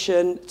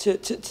solution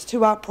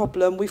to our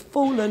problem. We've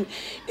fallen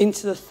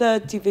into the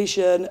third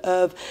division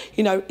of,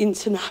 you know,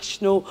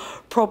 international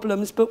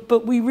problems,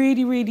 but we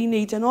really, really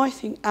need, and I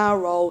think our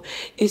role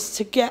is is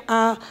to get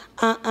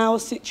our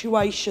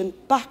situation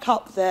back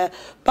up there,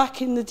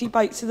 back in the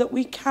debate, so that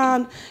we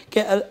can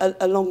get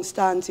a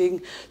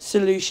long-standing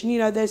solution. You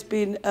know, there's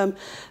been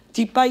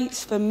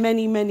debates for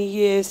many, many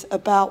years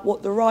about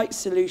what the right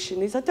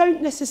solution is. I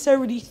don't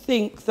necessarily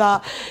think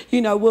that,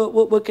 you know,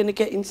 we're going to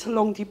get into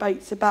long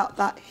debates about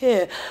that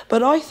here,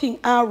 but I think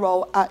our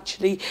role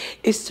actually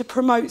is to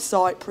promote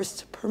Cyprus,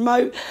 to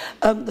promote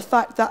the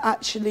fact that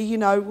actually, you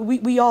know,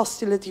 we are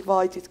still a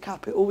divided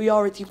capital, we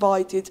are a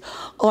divided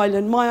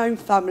island. My own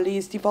family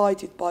is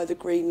divided by the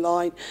Green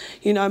Line.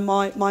 You know,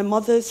 my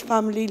mother's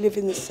family live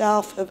in the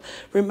south, have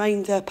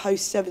remained there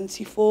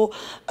post-74.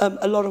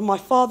 A lot of my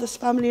father's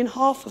family and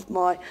half of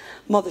my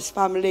mother's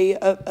family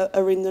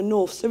are in the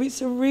north. So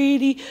it's a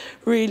really,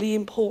 really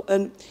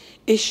important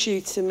issue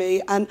to me,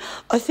 and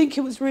I think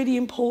it was really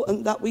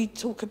important that we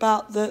talk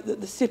about the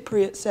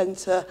Cypriot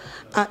Centre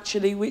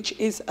actually, which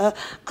is an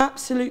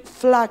absolute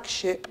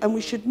flagship, and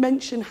we should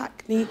mention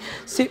Hackney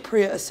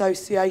Cypriot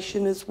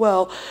Association as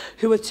well,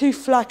 who are two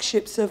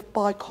flagships of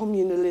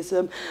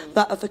bicommunalism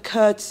that have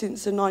occurred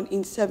since the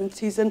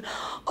 1970s. And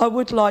I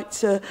would like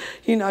to,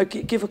 you know,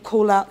 give a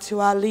call out to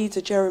our leader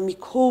Jeremy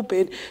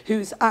Corbyn,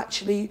 who's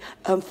actually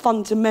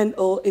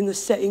fundamental in the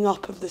setting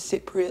up of the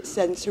Cypriot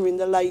Centre in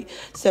the late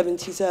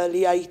 70s,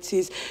 early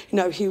 80s. You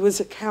know, he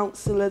was a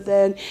councillor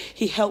then,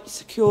 he helped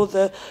secure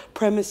the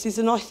premises,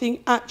 and I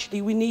think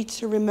actually we need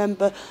to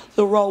remember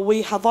the role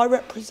we have. I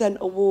represent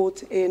a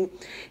ward in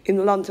the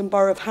London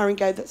Borough of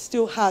Haringey that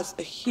still has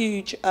a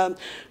huge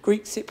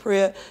Greek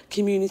Cypriot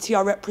community.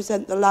 I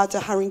represent the Ladder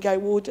Haringey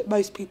ward.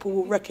 Most people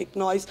will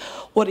recognise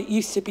what it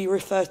used to be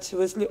referred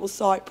to as Little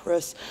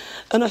Cyprus.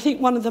 And I think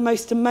one of the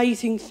most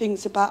amazing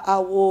things about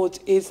our ward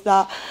is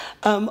that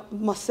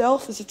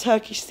myself as a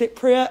Turkish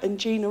Cypriot and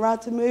Gina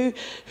Adamu,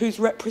 who's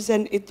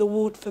represented the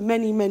ward for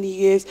many, many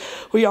years,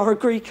 we are a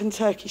Greek and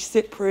Turkish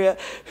Cypriot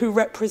who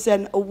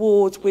represent a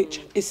ward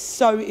which is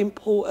so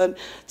important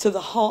to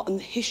the heart and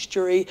the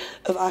history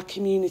of our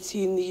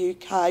community in the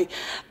UK.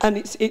 And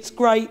it's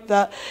great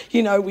that,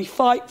 you know, we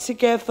fight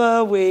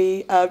together,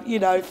 we you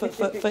know,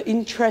 for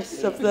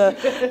interests of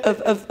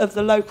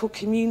the local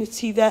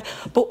community there,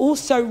 but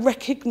also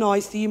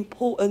recognise the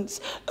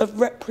importance of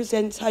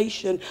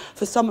representation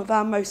for some of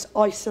our most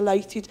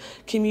isolated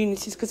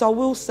communities. Because I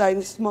will say,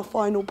 and this is my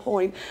final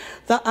point,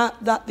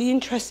 that the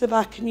interests of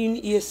our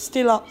community are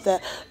still up there.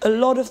 A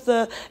lot of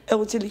the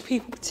elderly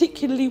people,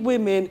 particularly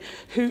women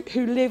who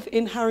live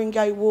in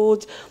Haringey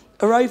ward,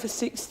 are over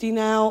 60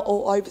 now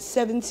or over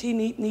 70,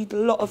 need a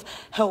lot of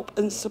help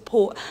and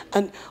support.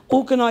 And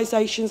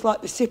organisations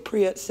like the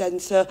Cypriot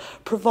Centre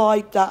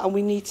provide that, and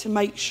we need to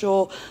make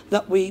sure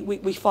that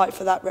we fight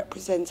for that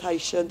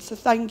representation. So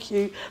thank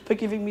you for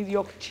giving me the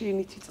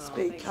opportunity to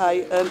speak,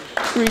 Kate, and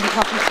really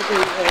happy to be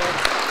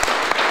here.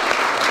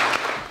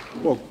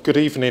 Well, good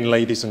evening,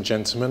 ladies and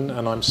gentlemen,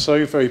 and I'm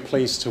so very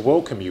pleased to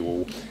welcome you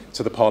all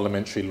to the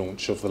parliamentary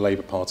launch of the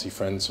Labour Party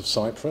Friends of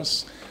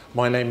Cyprus.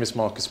 My name is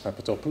Marcus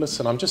Papadopoulos,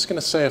 and I'm just going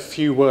to say a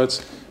few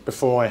words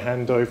before I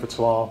hand over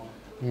to our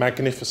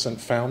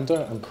magnificent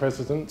founder and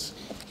president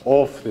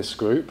of this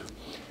group.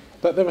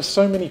 That there are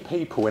so many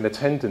people in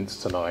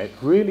attendance tonight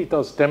really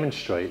does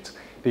demonstrate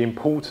the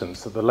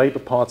importance that the Labour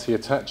Party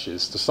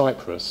attaches to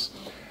Cyprus.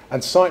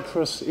 And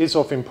Cyprus is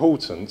of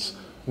importance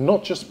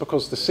not just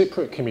because the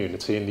Cypriot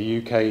community in the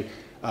UK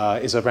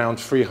is around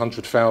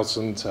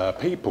 300,000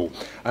 people,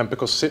 and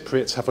because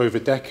Cypriots have over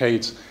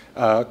decades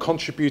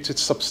contributed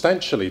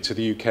substantially to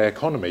the UK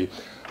economy,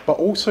 but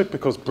also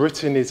because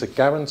Britain is a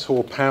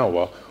guarantor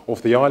power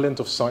of the island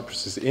of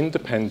Cyprus's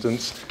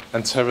independence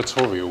and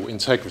territorial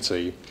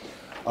integrity.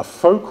 A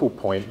focal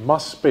point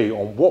must be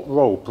on what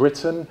role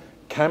Britain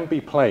can be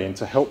playing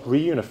to help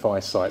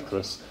reunify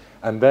Cyprus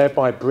and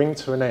thereby bring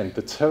to an end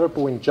the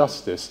terrible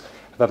injustice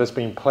that has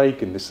been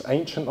plaguing this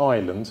ancient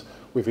island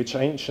with its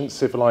ancient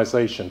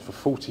civilization for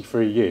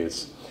 43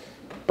 years.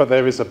 But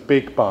there is a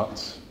big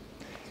but.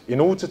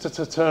 In order to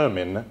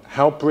determine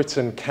how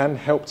Britain can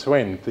help to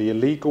end the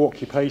illegal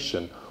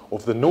occupation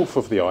of the north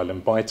of the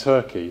island by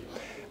Turkey,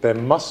 there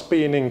must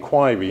be an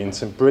inquiry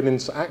into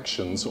Britain's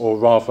actions, or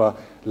rather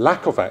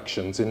lack of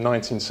actions, in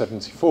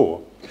 1974,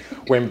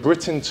 when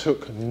Britain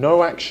took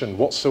no action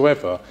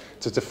whatsoever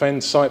to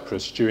defend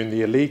Cyprus during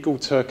the illegal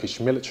Turkish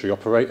military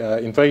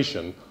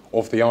invasion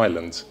of the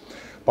island.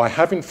 By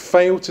having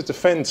failed to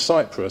defend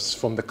Cyprus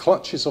from the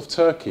clutches of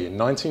Turkey in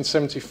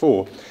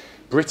 1974,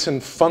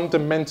 Britain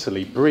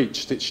fundamentally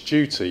breached its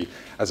duty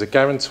as a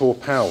guarantor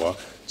power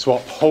to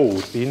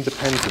uphold the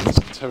independence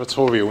and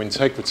territorial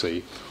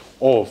integrity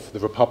of the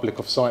Republic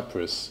of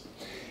Cyprus.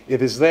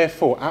 It is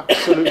therefore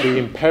absolutely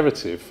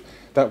imperative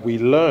that we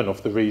learn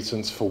of the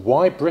reasons for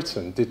why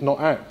Britain did not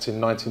act in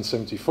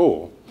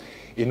 1974.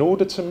 In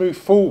order to move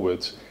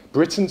forward,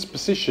 Britain's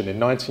position in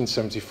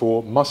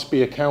 1974 must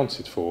be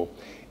accounted for,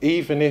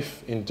 even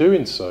if, in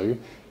doing so,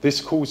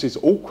 this causes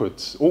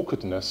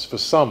awkwardness for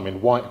some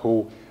in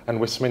Whitehall and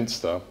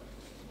Westminster.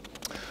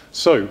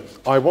 So,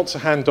 I want to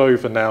hand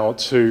over now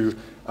to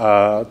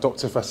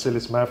Dr.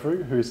 Vassilis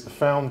Mavrou, who is the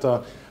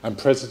founder and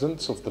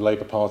president of the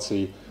Labour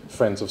Party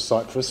Friends of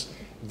Cyprus.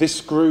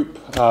 This group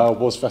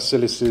was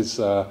Vassilis's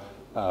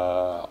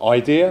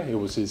idea, it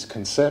was his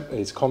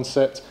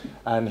concept,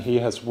 and he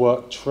has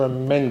worked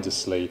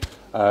tremendously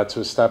to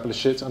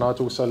establish it. And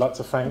I'd also like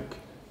to thank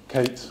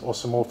Kate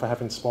Osamor for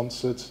having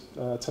sponsored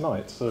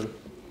tonight. So,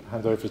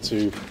 hand over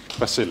to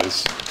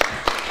Vassilis.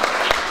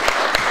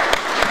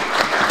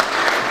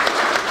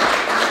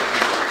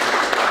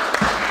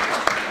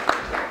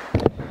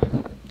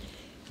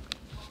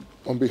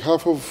 On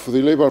behalf of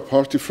the Labour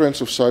Party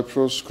Friends of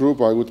Cyprus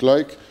group, I would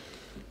like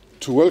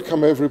to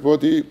welcome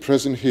everybody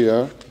present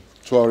here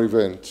to our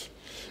event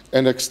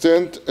and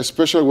extend a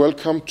special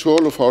welcome to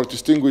all of our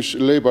distinguished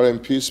Labour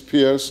MPs,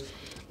 peers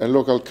and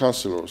local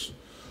councillors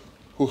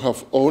who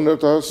have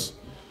honoured us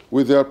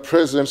with their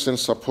presence and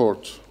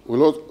support. We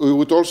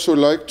would also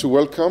like to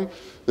welcome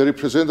the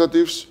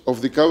representatives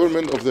of the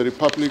Government of the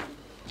Republic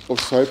of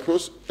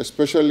Cyprus,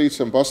 especially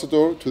its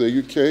Ambassador to the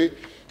UK,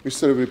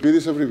 Mr.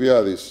 Evripidis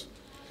Evriviadis,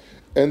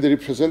 and the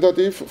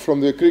representative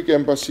from the Greek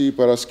Embassy,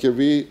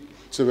 Paraskevi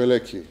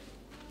Tseveleki.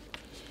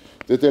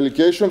 The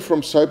delegation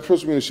from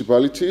Cyprus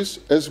municipalities,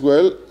 as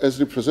well as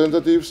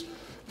representatives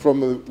from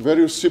the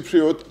various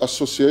Cypriot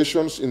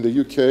associations in the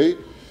UK,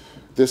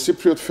 the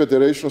Cypriot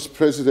Federation's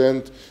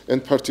president,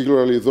 and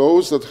particularly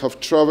those that have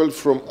travelled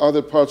from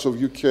other parts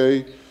of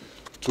UK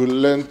to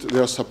lend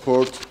their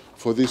support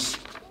for this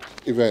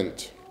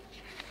event.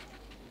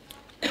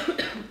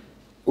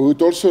 We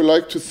would also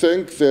like to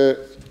thank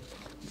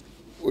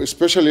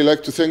especially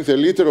like to thank the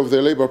leader of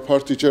the Labour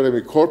Party,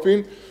 Jeremy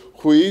Corbyn,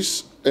 who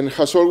is and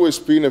has always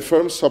been a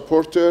firm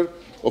supporter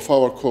of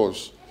our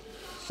cause,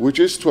 which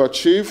is to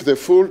achieve the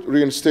full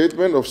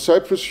reinstatement of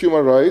Cyprus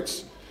human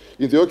rights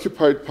in the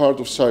occupied part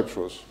of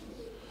Cyprus.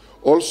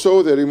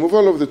 Also, the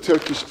removal of the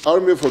Turkish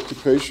army of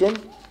occupation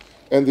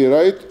and the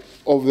right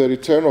of the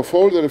return of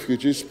all the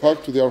refugees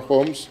back to their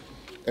homes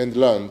and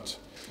land,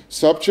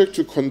 subject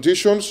to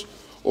conditions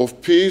of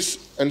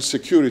peace and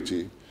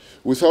security,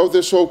 without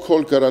the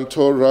so-called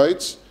guarantor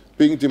rights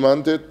being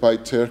demanded by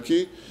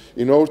Turkey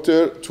in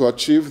order to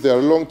achieve their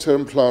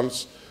long-term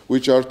plans,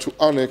 which are to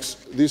annex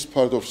this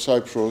part of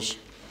Cyprus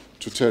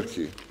to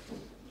Turkey.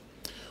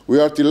 We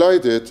are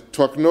delighted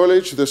to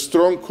acknowledge the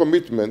strong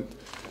commitment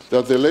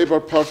that the Labour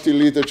Party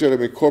leader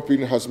Jeremy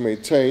Corbyn has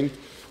maintained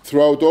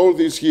throughout all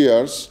these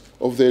years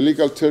of the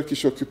illegal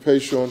Turkish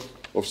occupation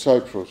of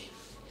Cyprus.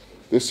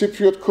 The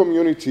Cypriot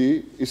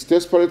community is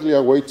desperately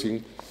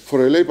awaiting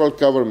for a Labour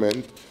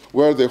government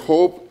where the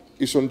hope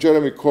is on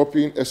Jeremy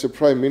Corbyn as a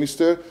Prime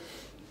Minister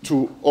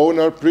to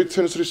honour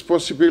Britain's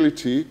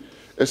responsibility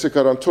as a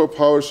guarantor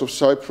powers of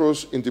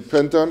Cyprus'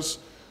 independence,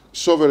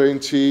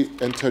 sovereignty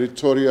and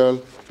territorial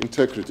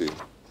integrity.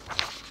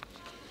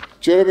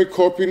 Jeremy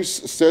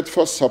Corbyn's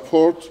steadfast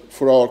support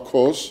for our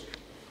cause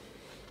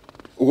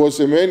was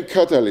the main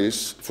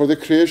catalyst for the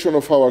creation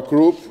of our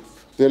group,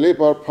 the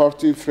Labour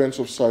Party Friends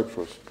of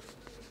Cyprus.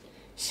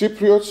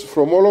 Cypriots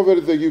from all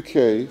over the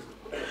UK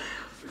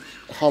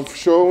have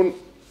shown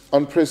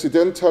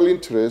unprecedented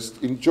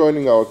interest in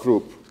joining our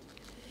group.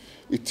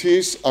 It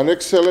is an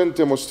excellent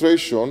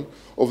demonstration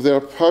of their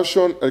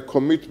passion and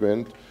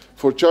commitment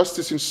for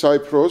justice in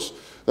Cyprus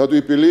that we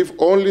believe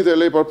only the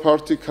Labour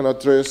Party can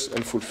address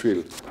and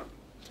fulfil.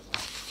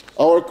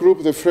 Our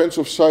group, the Friends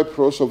of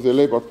Cyprus of the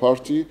Labour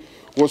Party,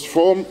 was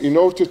formed in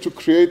order to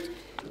create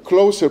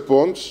closer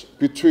bonds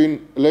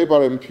between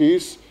Labour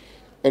MPs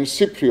and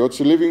Cypriots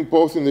living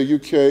both in the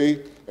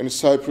UK and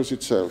Cyprus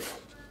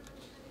itself.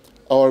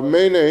 Our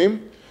main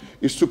aim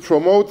is to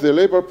promote the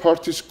Labour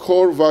Party's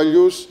core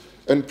values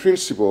and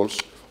principles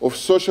of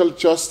social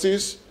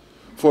justice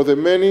for the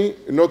many,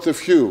 not the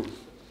few.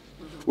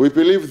 We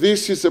believe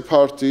this is a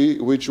party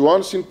which,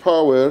 once in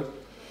power,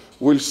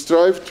 will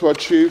strive to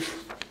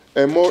achieve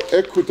a more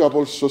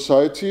equitable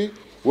society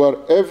where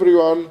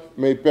everyone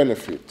may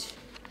benefit.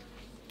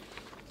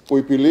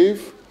 We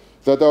believe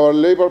that our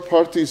Labour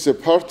Party is a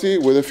party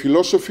with a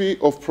philosophy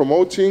of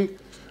promoting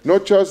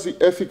not just the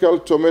ethical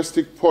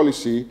domestic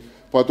policy,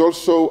 but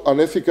also an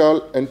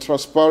ethical and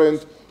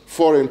transparent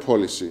foreign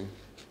policy.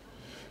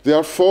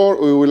 Therefore,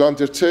 we will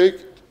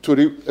undertake to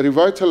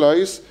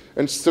revitalise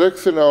and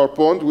strengthen our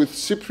bond with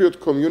Cypriot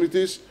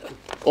communities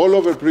all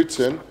over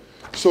Britain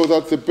so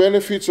that the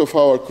benefits of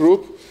our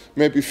group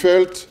may be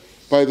felt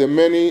by the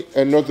many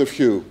and not the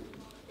few.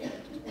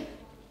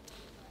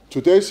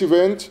 Today's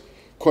event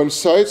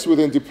coincides with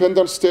the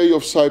Independence Day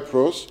of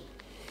Cyprus,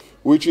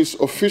 which is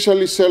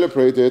officially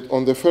celebrated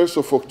on the 1st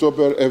of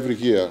October every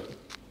year.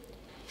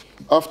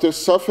 After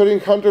suffering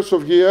hundreds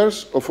of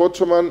years of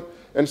Ottoman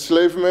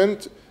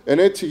enslavement and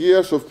 80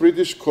 years of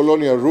British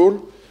colonial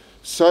rule,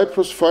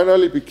 Cyprus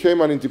finally became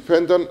an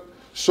independent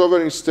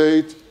sovereign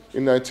state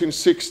in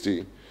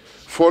 1960,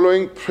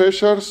 following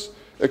pressures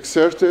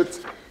exerted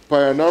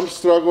by an armed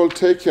struggle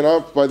taken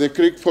up by the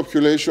Greek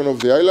population of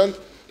the island,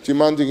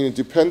 demanding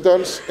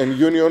independence and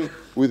union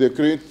with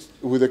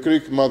the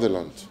Greek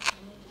motherland.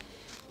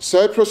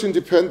 Cyprus'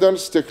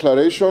 independence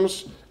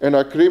declarations and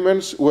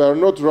agreements were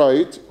not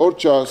right or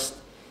just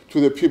to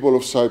the people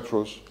of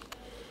Cyprus.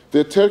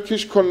 The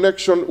Turkish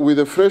connection with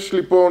the freshly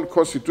born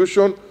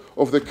constitution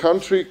of the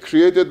country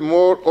created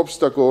more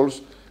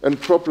obstacles and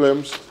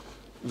problems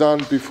than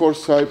before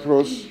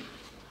Cyprus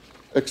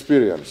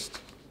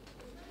experienced.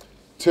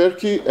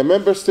 Turkey, a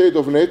member state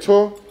of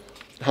NATO,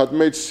 had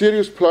made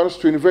serious plans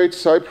to invade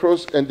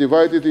Cyprus and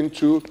divide it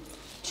into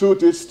two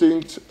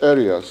distinct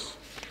areas,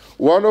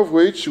 one of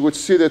which would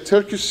see the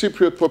Turkish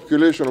Cypriot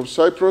population of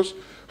Cyprus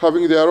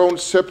having their own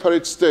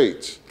separate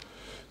state.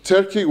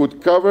 Turkey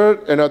would govern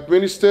and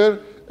administer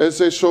as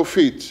they saw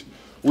fit,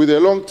 with a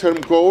long-term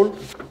goal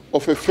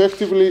of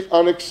effectively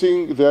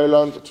annexing the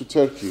island to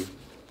Turkey.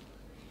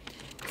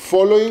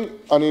 Following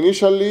an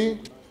initially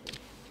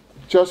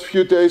just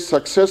few days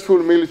successful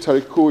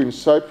military coup in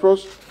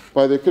Cyprus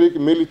by the Greek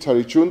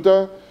military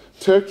junta,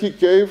 Turkey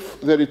gave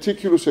the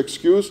ridiculous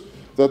excuse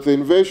that the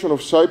invasion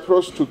of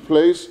Cyprus took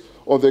place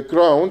on the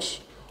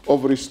grounds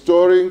of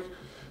restoring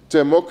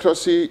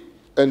democracy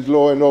and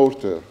law and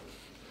order.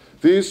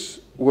 This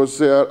was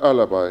their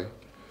alibi.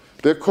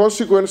 The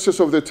consequences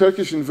of the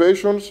Turkish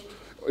invasion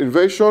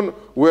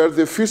were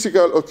the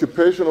physical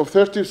occupation of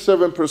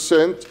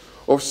 37%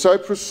 of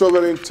Cyprus'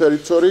 sovereign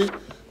territory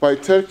by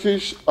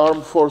Turkish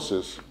armed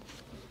forces,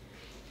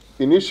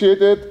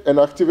 initiated and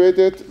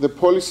activated the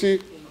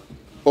policy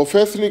of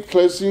ethnic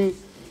cleansing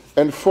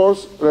and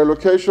forced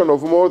relocation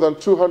of more than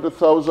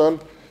 200,000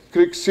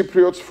 Greek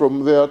Cypriots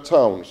from their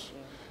towns,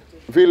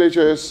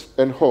 villages,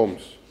 and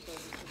homes,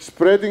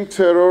 spreading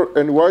terror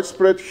and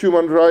widespread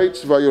human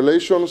rights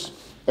violations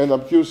and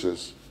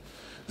abuses.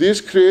 This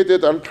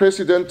created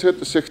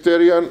unprecedented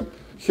sectarian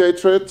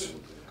hatred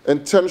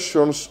and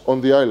tensions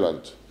on the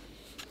island.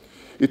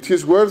 It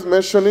is worth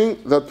mentioning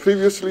that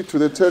previously to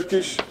the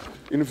Turkish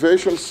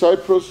invasion,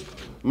 Cyprus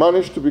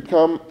managed to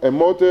become a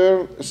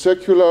modern,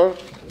 secular,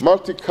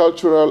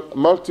 multicultural,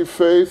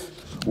 multi-faith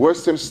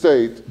Western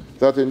state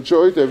that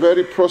enjoyed a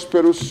very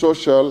prosperous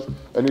social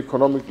and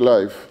economic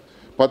life,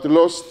 but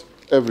lost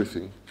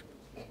everything.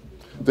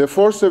 The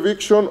forced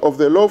eviction of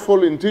the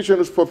lawful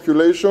indigenous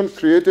population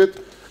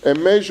created a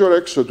major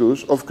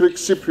exodus of Greek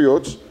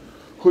Cypriots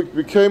who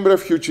became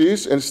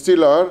refugees and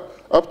still are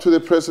up to the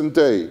present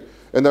day,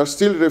 and are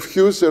still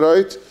refused the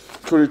right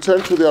to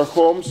return to their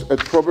homes and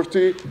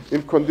property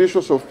in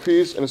conditions of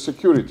peace and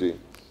security.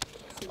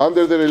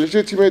 Under the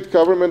legitimate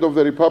government of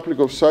the Republic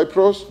of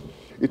Cyprus,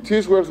 it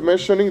is worth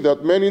mentioning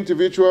that many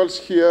individuals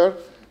here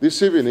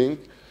this evening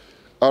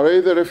are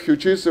either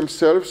refugees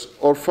themselves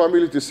or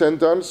family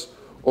descendants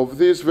of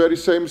these very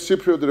same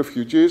Cypriot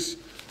refugees,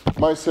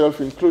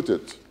 myself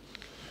included.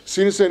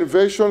 Since the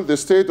invasion, the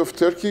state of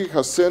Turkey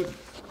has sent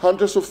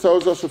hundreds of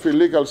thousands of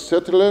illegal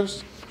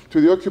settlers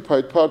to the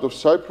occupied part of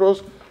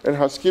Cyprus and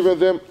has given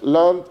them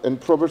land and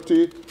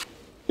property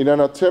in an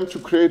attempt to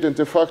create a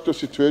de facto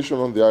situation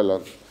on the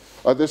island.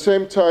 At the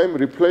same time,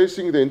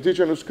 replacing the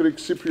indigenous Greek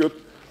Cypriot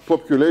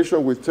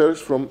population with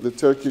Turks from the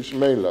Turkish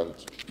mainland.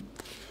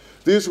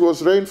 This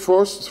was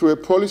reinforced through a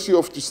policy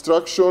of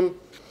destruction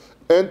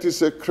and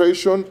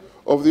desecration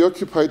of the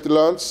occupied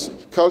lands,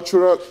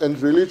 cultural and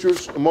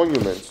religious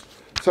monuments,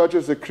 such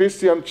as the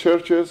Christian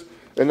churches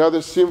and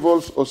other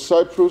symbols of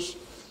Cyprus'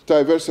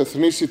 diverse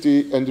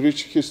ethnicity and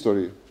rich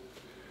history.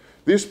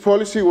 This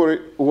policy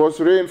was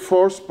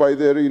reinforced by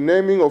the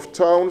renaming of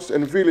towns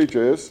and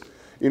villages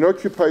in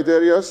occupied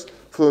areas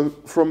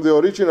from the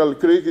original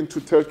Greek into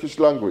Turkish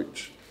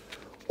language.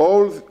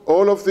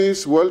 All of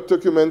these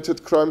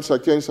well-documented crimes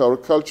against our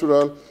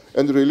cultural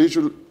and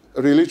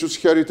religious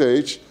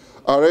heritage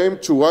are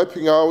aimed to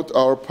wiping out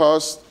our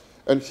past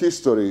and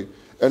history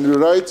and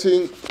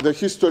rewriting the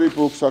history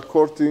books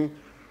according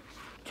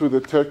to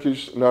the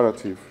Turkish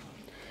narrative.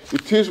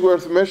 It is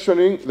worth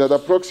mentioning that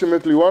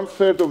approximately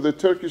 1/3 of the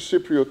Turkish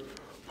Cypriot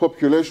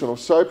population of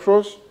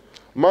Cyprus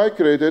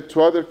migrated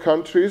to other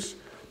countries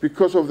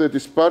because of the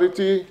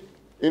disparity,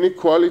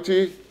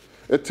 inequality,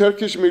 a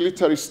Turkish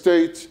military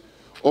state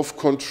of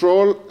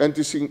control and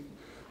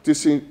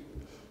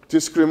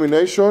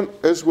discrimination,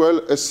 as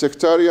well as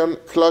sectarian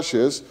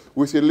clashes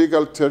with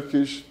illegal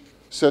Turkish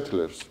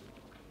settlers.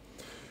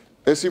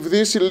 As if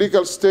this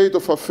illegal state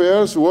of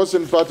affairs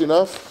wasn't bad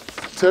enough,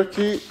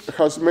 Turkey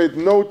has made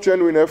no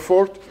genuine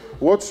effort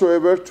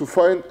whatsoever to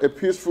find a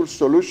peaceful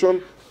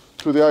solution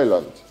to the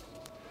island,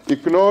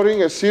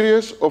 ignoring a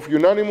series of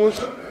unanimous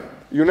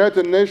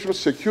United Nations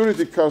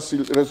Security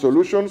Council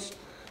resolutions,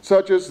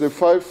 such as the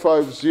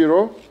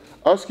 550,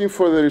 asking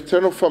for the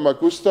return of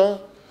Famagusta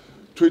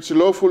to its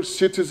lawful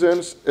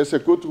citizens as a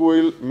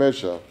goodwill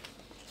measure.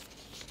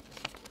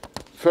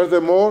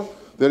 Furthermore,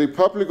 the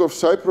Republic of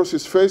Cyprus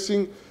is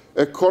facing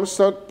a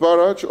constant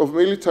barrage of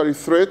military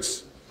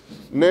threats,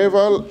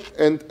 naval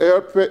and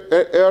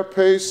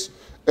airspace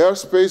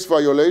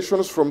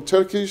violations from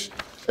Turkish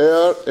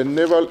air and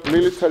naval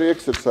military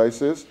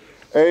exercises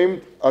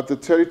aimed at the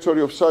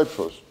territory of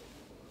Cyprus.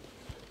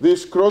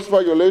 These cross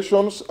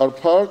violations are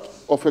part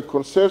of a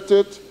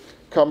concerted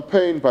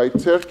campaign by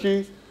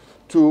Turkey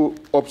to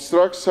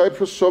obstruct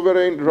Cyprus'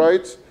 sovereign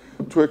right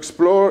to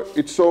explore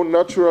its own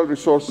natural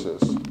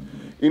resources.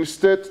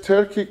 Instead,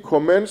 Turkey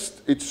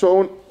commenced its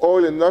own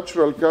oil and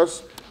natural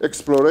gas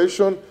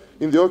exploration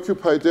in the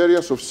occupied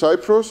areas of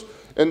Cyprus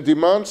and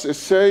demands a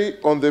say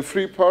on the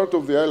free part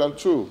of the island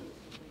too.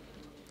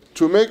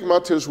 To make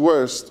matters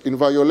worse, in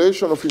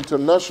violation of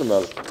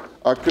international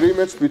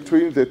agreements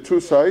between the two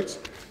sides,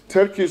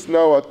 Turkey is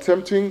now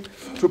attempting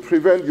to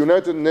prevent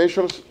United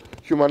Nations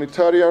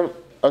humanitarian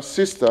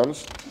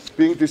assistance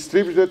being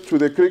distributed to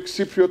the Greek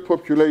Cypriot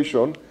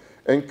population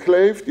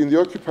enclaved in the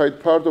occupied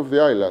part of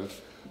the island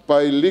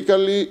by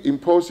illegally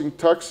imposing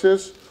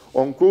taxes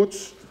on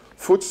goods,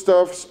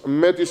 foodstuffs,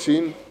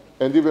 medicine,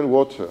 and even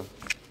water.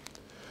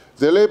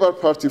 The Labour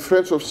Party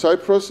Friends of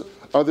Cyprus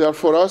are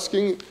therefore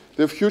asking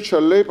the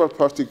future Labour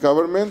Party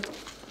government,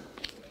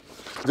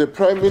 the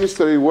Prime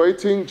Minister in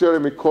waiting,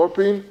 Jeremy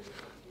Corbyn,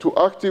 to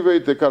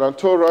activate the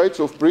guarantor rights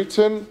of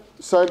Britain,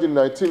 signed in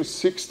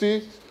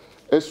 1960,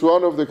 as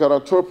one of the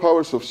guarantor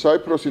powers of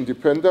Cyprus'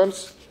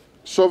 independence,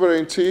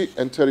 sovereignty,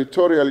 and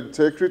territorial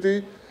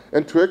integrity,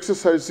 and to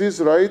exercise this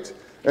right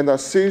and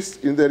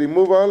assist in the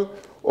removal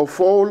of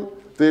all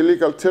the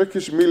illegal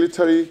Turkish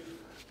military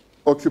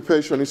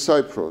occupation in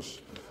Cyprus.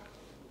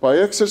 By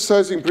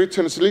exercising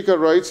Britain's legal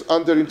rights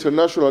under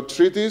international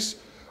treaties,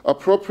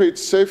 appropriate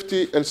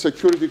safety and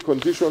security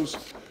conditions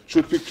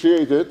should be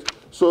created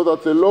so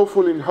that the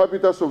lawful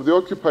inhabitants of the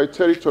occupied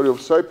territory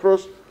of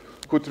Cyprus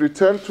could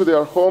return to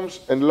their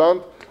homes and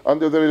land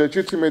under the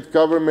legitimate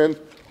government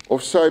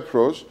of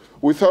Cyprus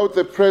without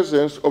the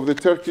presence of the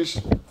Turkish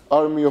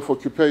army of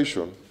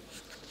occupation.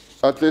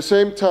 At the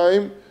same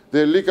time,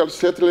 the illegal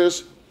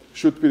settlers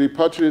should be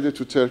repatriated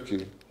to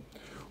Turkey.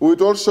 We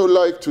would also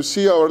like to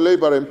see our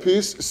Labour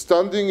MPs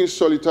standing in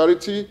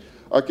solidarity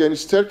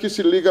against Turkey's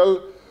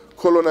illegal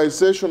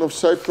colonization of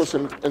Cyprus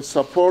and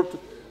support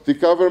the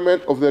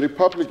government of the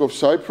Republic of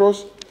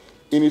Cyprus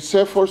in its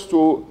efforts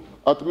to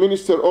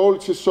administer all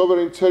its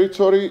sovereign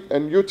territory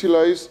and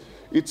utilize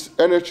its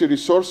energy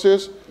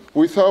resources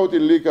without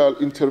illegal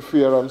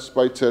interference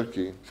by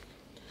Turkey.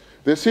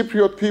 The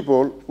Cypriot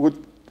people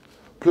would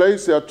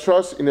place their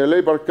trust in a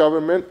Labour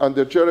government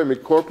under Jeremy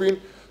Corbyn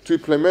to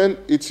implement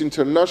its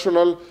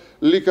international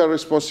legal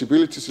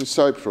responsibilities in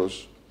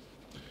Cyprus.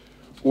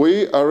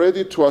 We are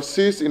ready to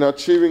assist in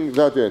achieving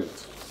that end.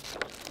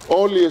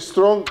 Only a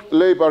strong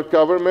Labour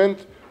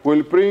government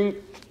will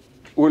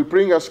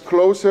bring us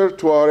closer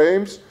to our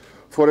aims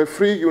for a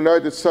free,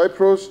 united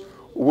Cyprus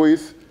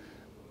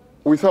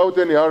without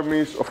any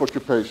armies of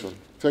occupation.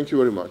 Thank you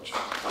very much.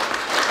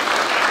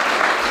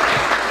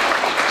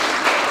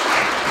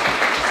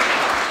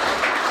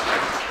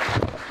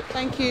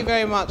 Thank you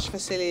very much,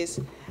 Vassilis.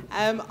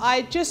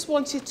 I just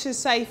wanted to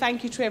say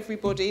thank you to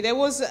everybody. There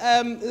was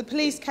the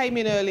police came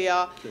in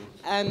earlier,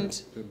 and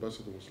the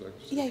ambassador was like,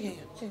 yeah,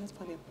 that's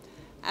fine.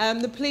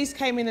 The police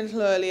came in a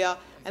little earlier,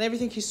 and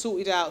everything is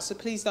sorted out. So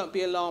please don't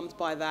be alarmed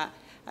by that.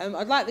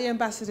 I'd like the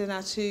ambassador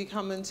now to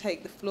come and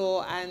take the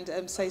floor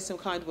and say some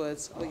kind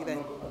words.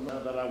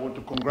 That I want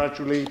to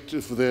congratulate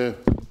for the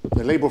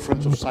Labour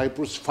Friends of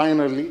Cyprus.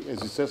 Finally,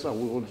 as he says, I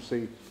want to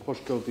say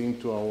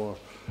Hoşgeldin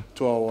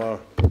to our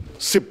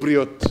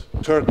Cypriot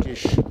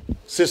Turkish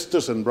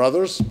sisters and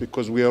brothers,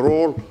 because we are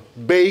all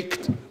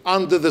baked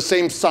under the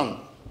same sun.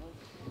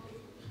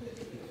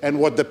 And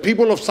what the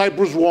people of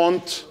Cyprus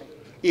want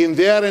in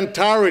their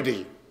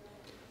entirety,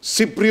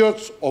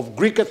 Cypriots of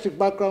Greek ethnic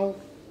background,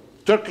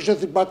 Turkish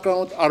ethnic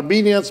background,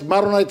 Armenians,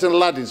 Maronites, and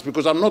Ladins,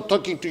 because I'm not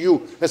talking to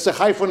you as a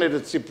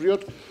hyphenated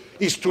Cypriot,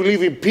 is to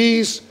live in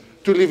peace,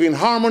 to live in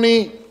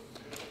harmony,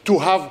 to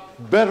have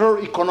better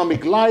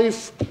economic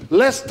life,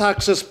 less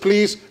taxes,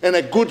 please, and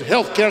a good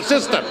healthcare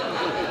system.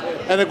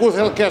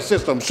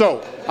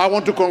 So I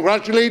want to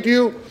congratulate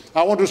you.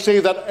 I want to say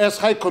that as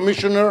High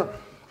Commissioner,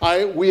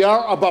 we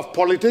are above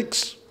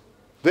politics.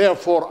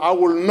 Therefore, I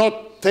will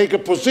not take a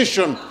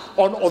position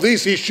on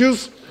these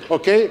issues,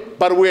 okay?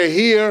 But we are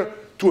here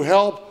to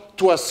help,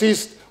 to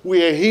assist.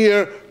 We are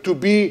here to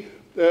be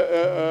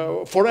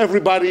for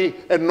everybody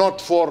and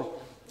not for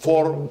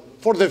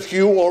the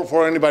few or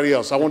for anybody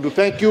else. I want to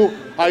thank you.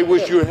 I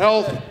wish you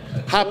health,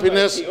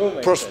 happiness,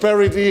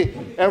 prosperity,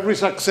 every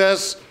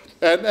success,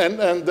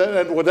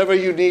 and whatever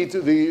you need,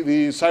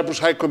 the Cyprus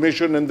High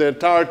Commission and the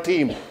entire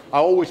team. I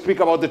always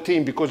speak about the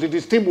team because it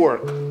is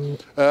teamwork.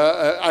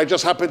 I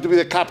just happen to be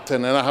the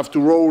captain and I have to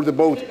row the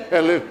boat.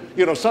 And,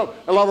 you know,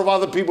 a lot of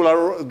other people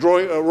are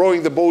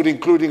rowing the boat,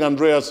 including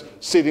Andreas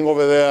sitting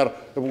over there,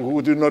 who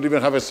do not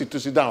even have a seat to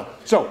sit down.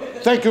 So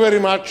thank you very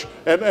much,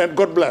 and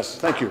God bless.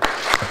 Thank you.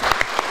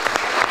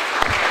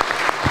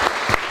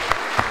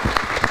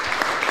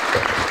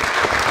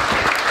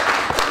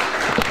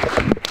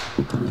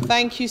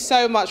 Thank you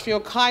so much for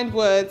your kind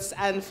words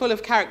and full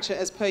of character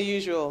as per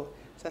usual.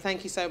 So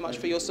thank you so much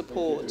for your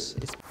support.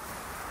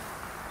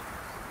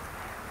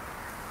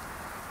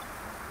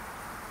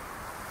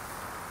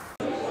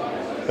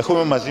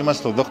 Έχουμε μαζί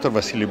μας τον Dr.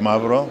 Vassilis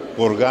Mavrou,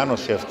 που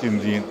οργάνωσε αυτήν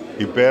την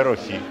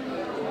υπέροχη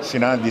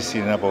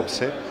συνάντηση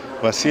απόψε.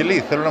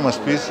 Βασίλη, θέλω να μας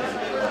πεις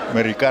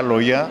μερικά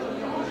λόγια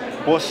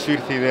πώς σου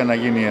ήρθε η ιδέα να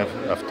γίνει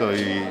αυτή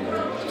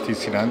η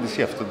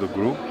συνάντηση, αυτό το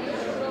group,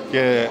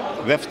 και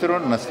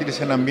δεύτερον να στείλεις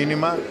ένα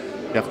μήνυμα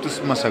για αυτούς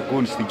που μας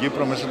ακούν στην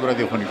Κύπρο μέσω του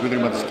ραδιοφωνικού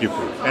Ιδρύματος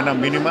Κύπρου. Ένα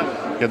μήνυμα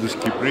για τους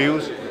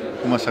Κυπρίους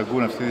που μας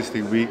ακούν αυτή τη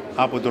στιγμή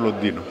από το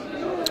Λονδίνο.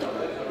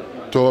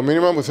 Το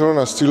μήνυμα που θέλω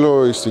να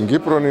στείλω στην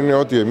Κύπρο είναι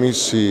ότι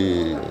εμείς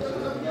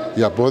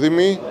οι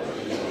απόδημοι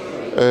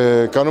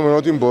κάνουμε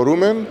ό,τι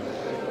μπορούμε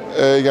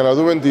για να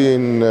δούμε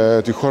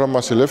τη χώρα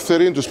μας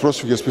ελεύθερη, τους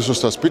πρόσφυγες πίσω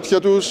στα σπίτια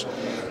τους,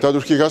 τα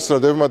τουρκικά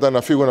στρατεύματα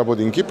να φύγουν από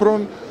την Κύπρο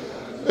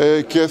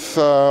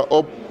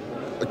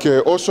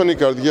και όσον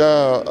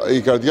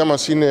η καρδιά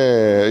μας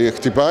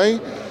χτυπάει,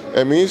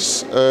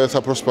 εμείς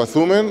θα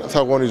προσπαθούμε, θα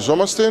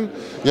αγωνιζόμαστε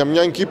για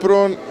μια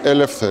Κύπρο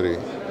ελεύθερη.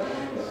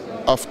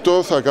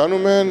 Αυτό θα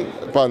κάνουμε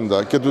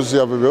πάντα και τους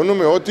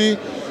διαβεβαιώνουμε ότι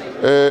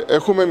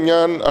έχουμε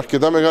μια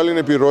αρκετά μεγάλη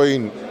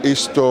επιρροή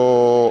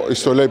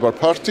στο Labour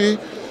Party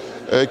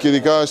και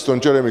ειδικά στον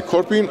Jeremy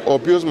Corbyn, ο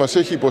οποίος μας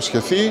έχει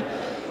υποσχεθεί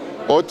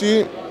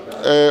ότι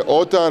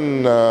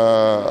όταν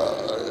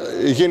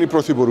γίνει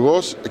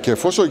πρωθυπουργός και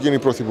εφόσον γίνει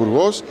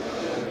πρωθυπουργός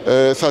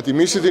θα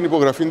τιμήσει την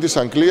υπογραφή της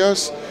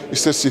Αγγλίας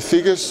στις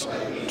συνθήκες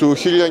του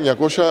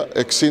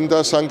 1960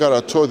 σαν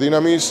καρατσό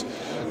δύναμης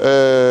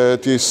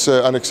της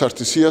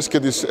ανεξαρτησίας και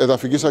της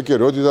εδαφικής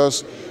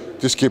ακεραιότητας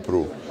της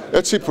Κύπρου.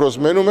 Έτσι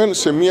προσμένουμε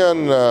σε μια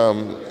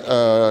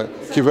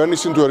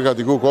κυβέρνηση του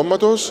Εργατικού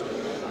Κόμματος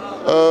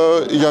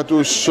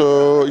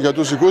για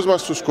τους δικούς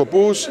μας τους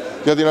σκοπούς,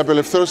 για την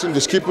απελευθέρωση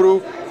της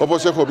Κύπρου,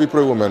 όπως έχω πει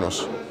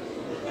προηγουμένως.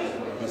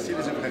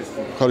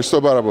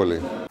 Ευχαριστώ πάρα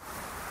πολύ.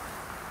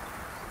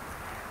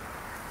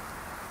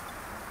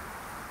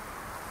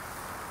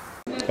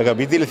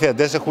 Αγαπητοί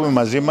τηλεθεατές, έχουμε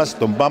μαζί μας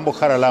τον Μπάμπο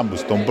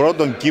Χαραλάμπους, τον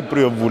πρώτον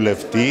Κύπριο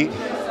βουλευτή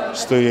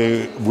στο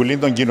Βουλή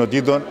των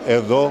Κοινοτήτων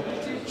εδώ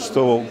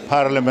στο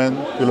Parliament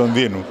του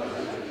Λονδίνου.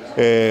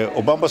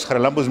 Ο Μπάμπος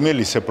Χαραλάμπους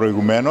μίλησε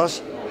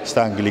προηγουμένως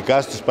στα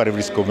αγγλικά στους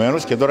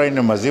παρευρισκομένους και τώρα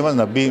είναι μαζί μας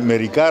να πει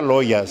μερικά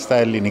λόγια στα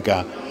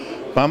ελληνικά.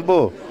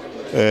 Μπάμπο,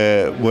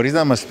 μπορείς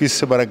να μας πεις,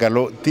 σε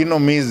παρακαλώ, τι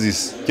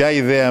νομίζεις, ποια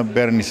ιδέα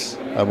παίρνεις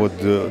από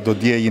το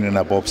τι έγινε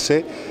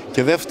απόψε,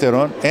 και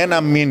δεύτερον,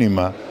 ένα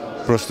μήνυμα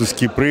προς τους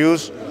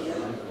Κυπρίους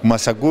που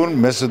μας ακούν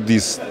μέσω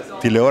της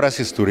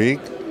τηλεόρασης του ΡΙΚ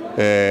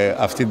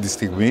αυτή τη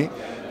στιγμή,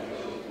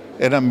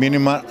 ένα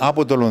μήνυμα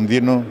από το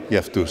Λονδίνο για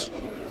αυτούς.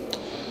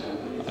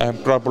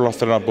 Πρώτα απ' όλα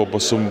θέλω να πω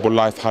πως είμαι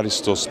πολλά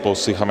ευχαριστός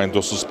πως είχαμε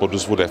τόσους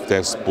πολλούς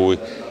βουλευτές που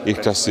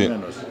ήρθαν,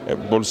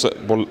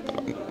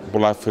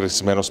 πολλά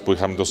ευχαριστημένος που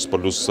είχαμε τόσους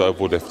πολλούς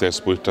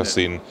βουλευτές που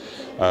ήρθαν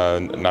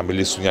να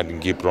μιλήσουν για την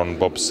Κύπρο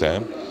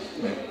απόψε.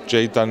 Και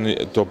ήταν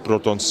το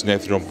πρώτο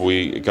συνέδριο που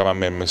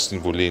κάναμε μες στην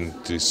Βουλή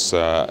της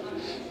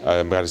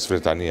Μεγάλης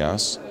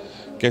Βρετανίας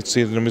και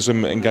έτσι νομίζω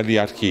είναι καλή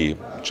αρχή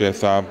και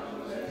θα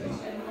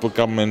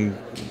κάνουμε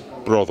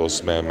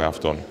πρόοδος με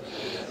αυτόν.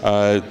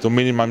 Το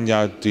μήνυμα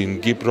για την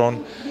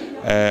Κύπρο,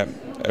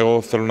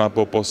 εγώ θέλω να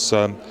πω πως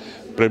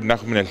πρέπει να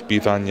έχουμε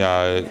ελπίδα για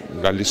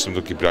να λύσουμε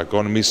το Κυπριακό.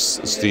 Εμείς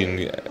στην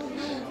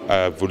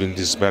Βουλή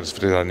της Μεγάλης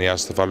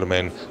Βρετανίας θα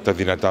βάλουμε τα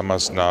δυνατά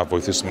μας να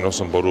βοηθήσουμε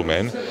όσο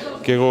μπορούμε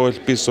και εγώ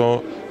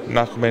ελπίζω να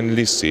έχουμε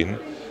λύση.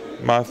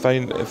 Μα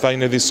θα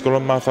είναι δύσκολο,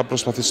 μα θα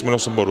προσπαθήσουμε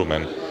όσο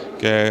μπορούμε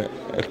και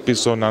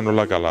ελπίζω να είναι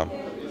όλα καλά.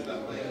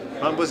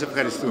 Μπάμπο,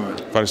 ευχαριστούμε.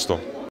 Ευχαριστώ.